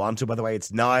email if you want to. By the way,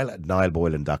 it's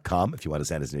niall@niallboylan.com if you want to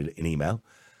send us an email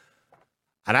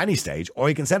at any stage. Or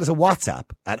you can send us a WhatsApp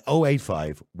at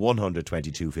 085 100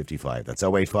 22 55. That's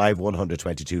 085 100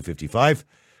 22 55.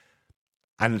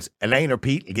 And Elaine or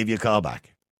Pete will give you a call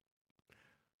back.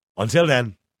 Until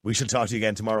then, we shall talk to you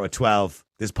again tomorrow at 12.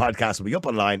 This podcast will be up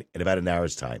online in about an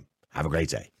hour's time. Have a great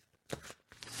day.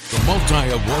 The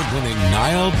multi-award-winning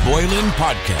Niall Boylan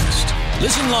Podcast.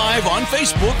 Listen live on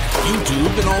Facebook,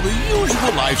 YouTube, and all the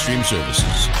usual live stream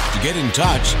services. To get in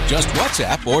touch, just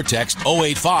WhatsApp or text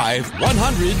 085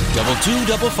 100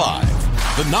 2255.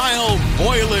 The Niall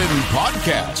Boylan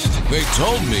Podcast. They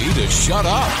told me to shut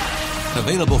up.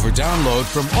 Available for download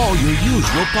from all your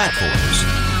usual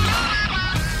platforms.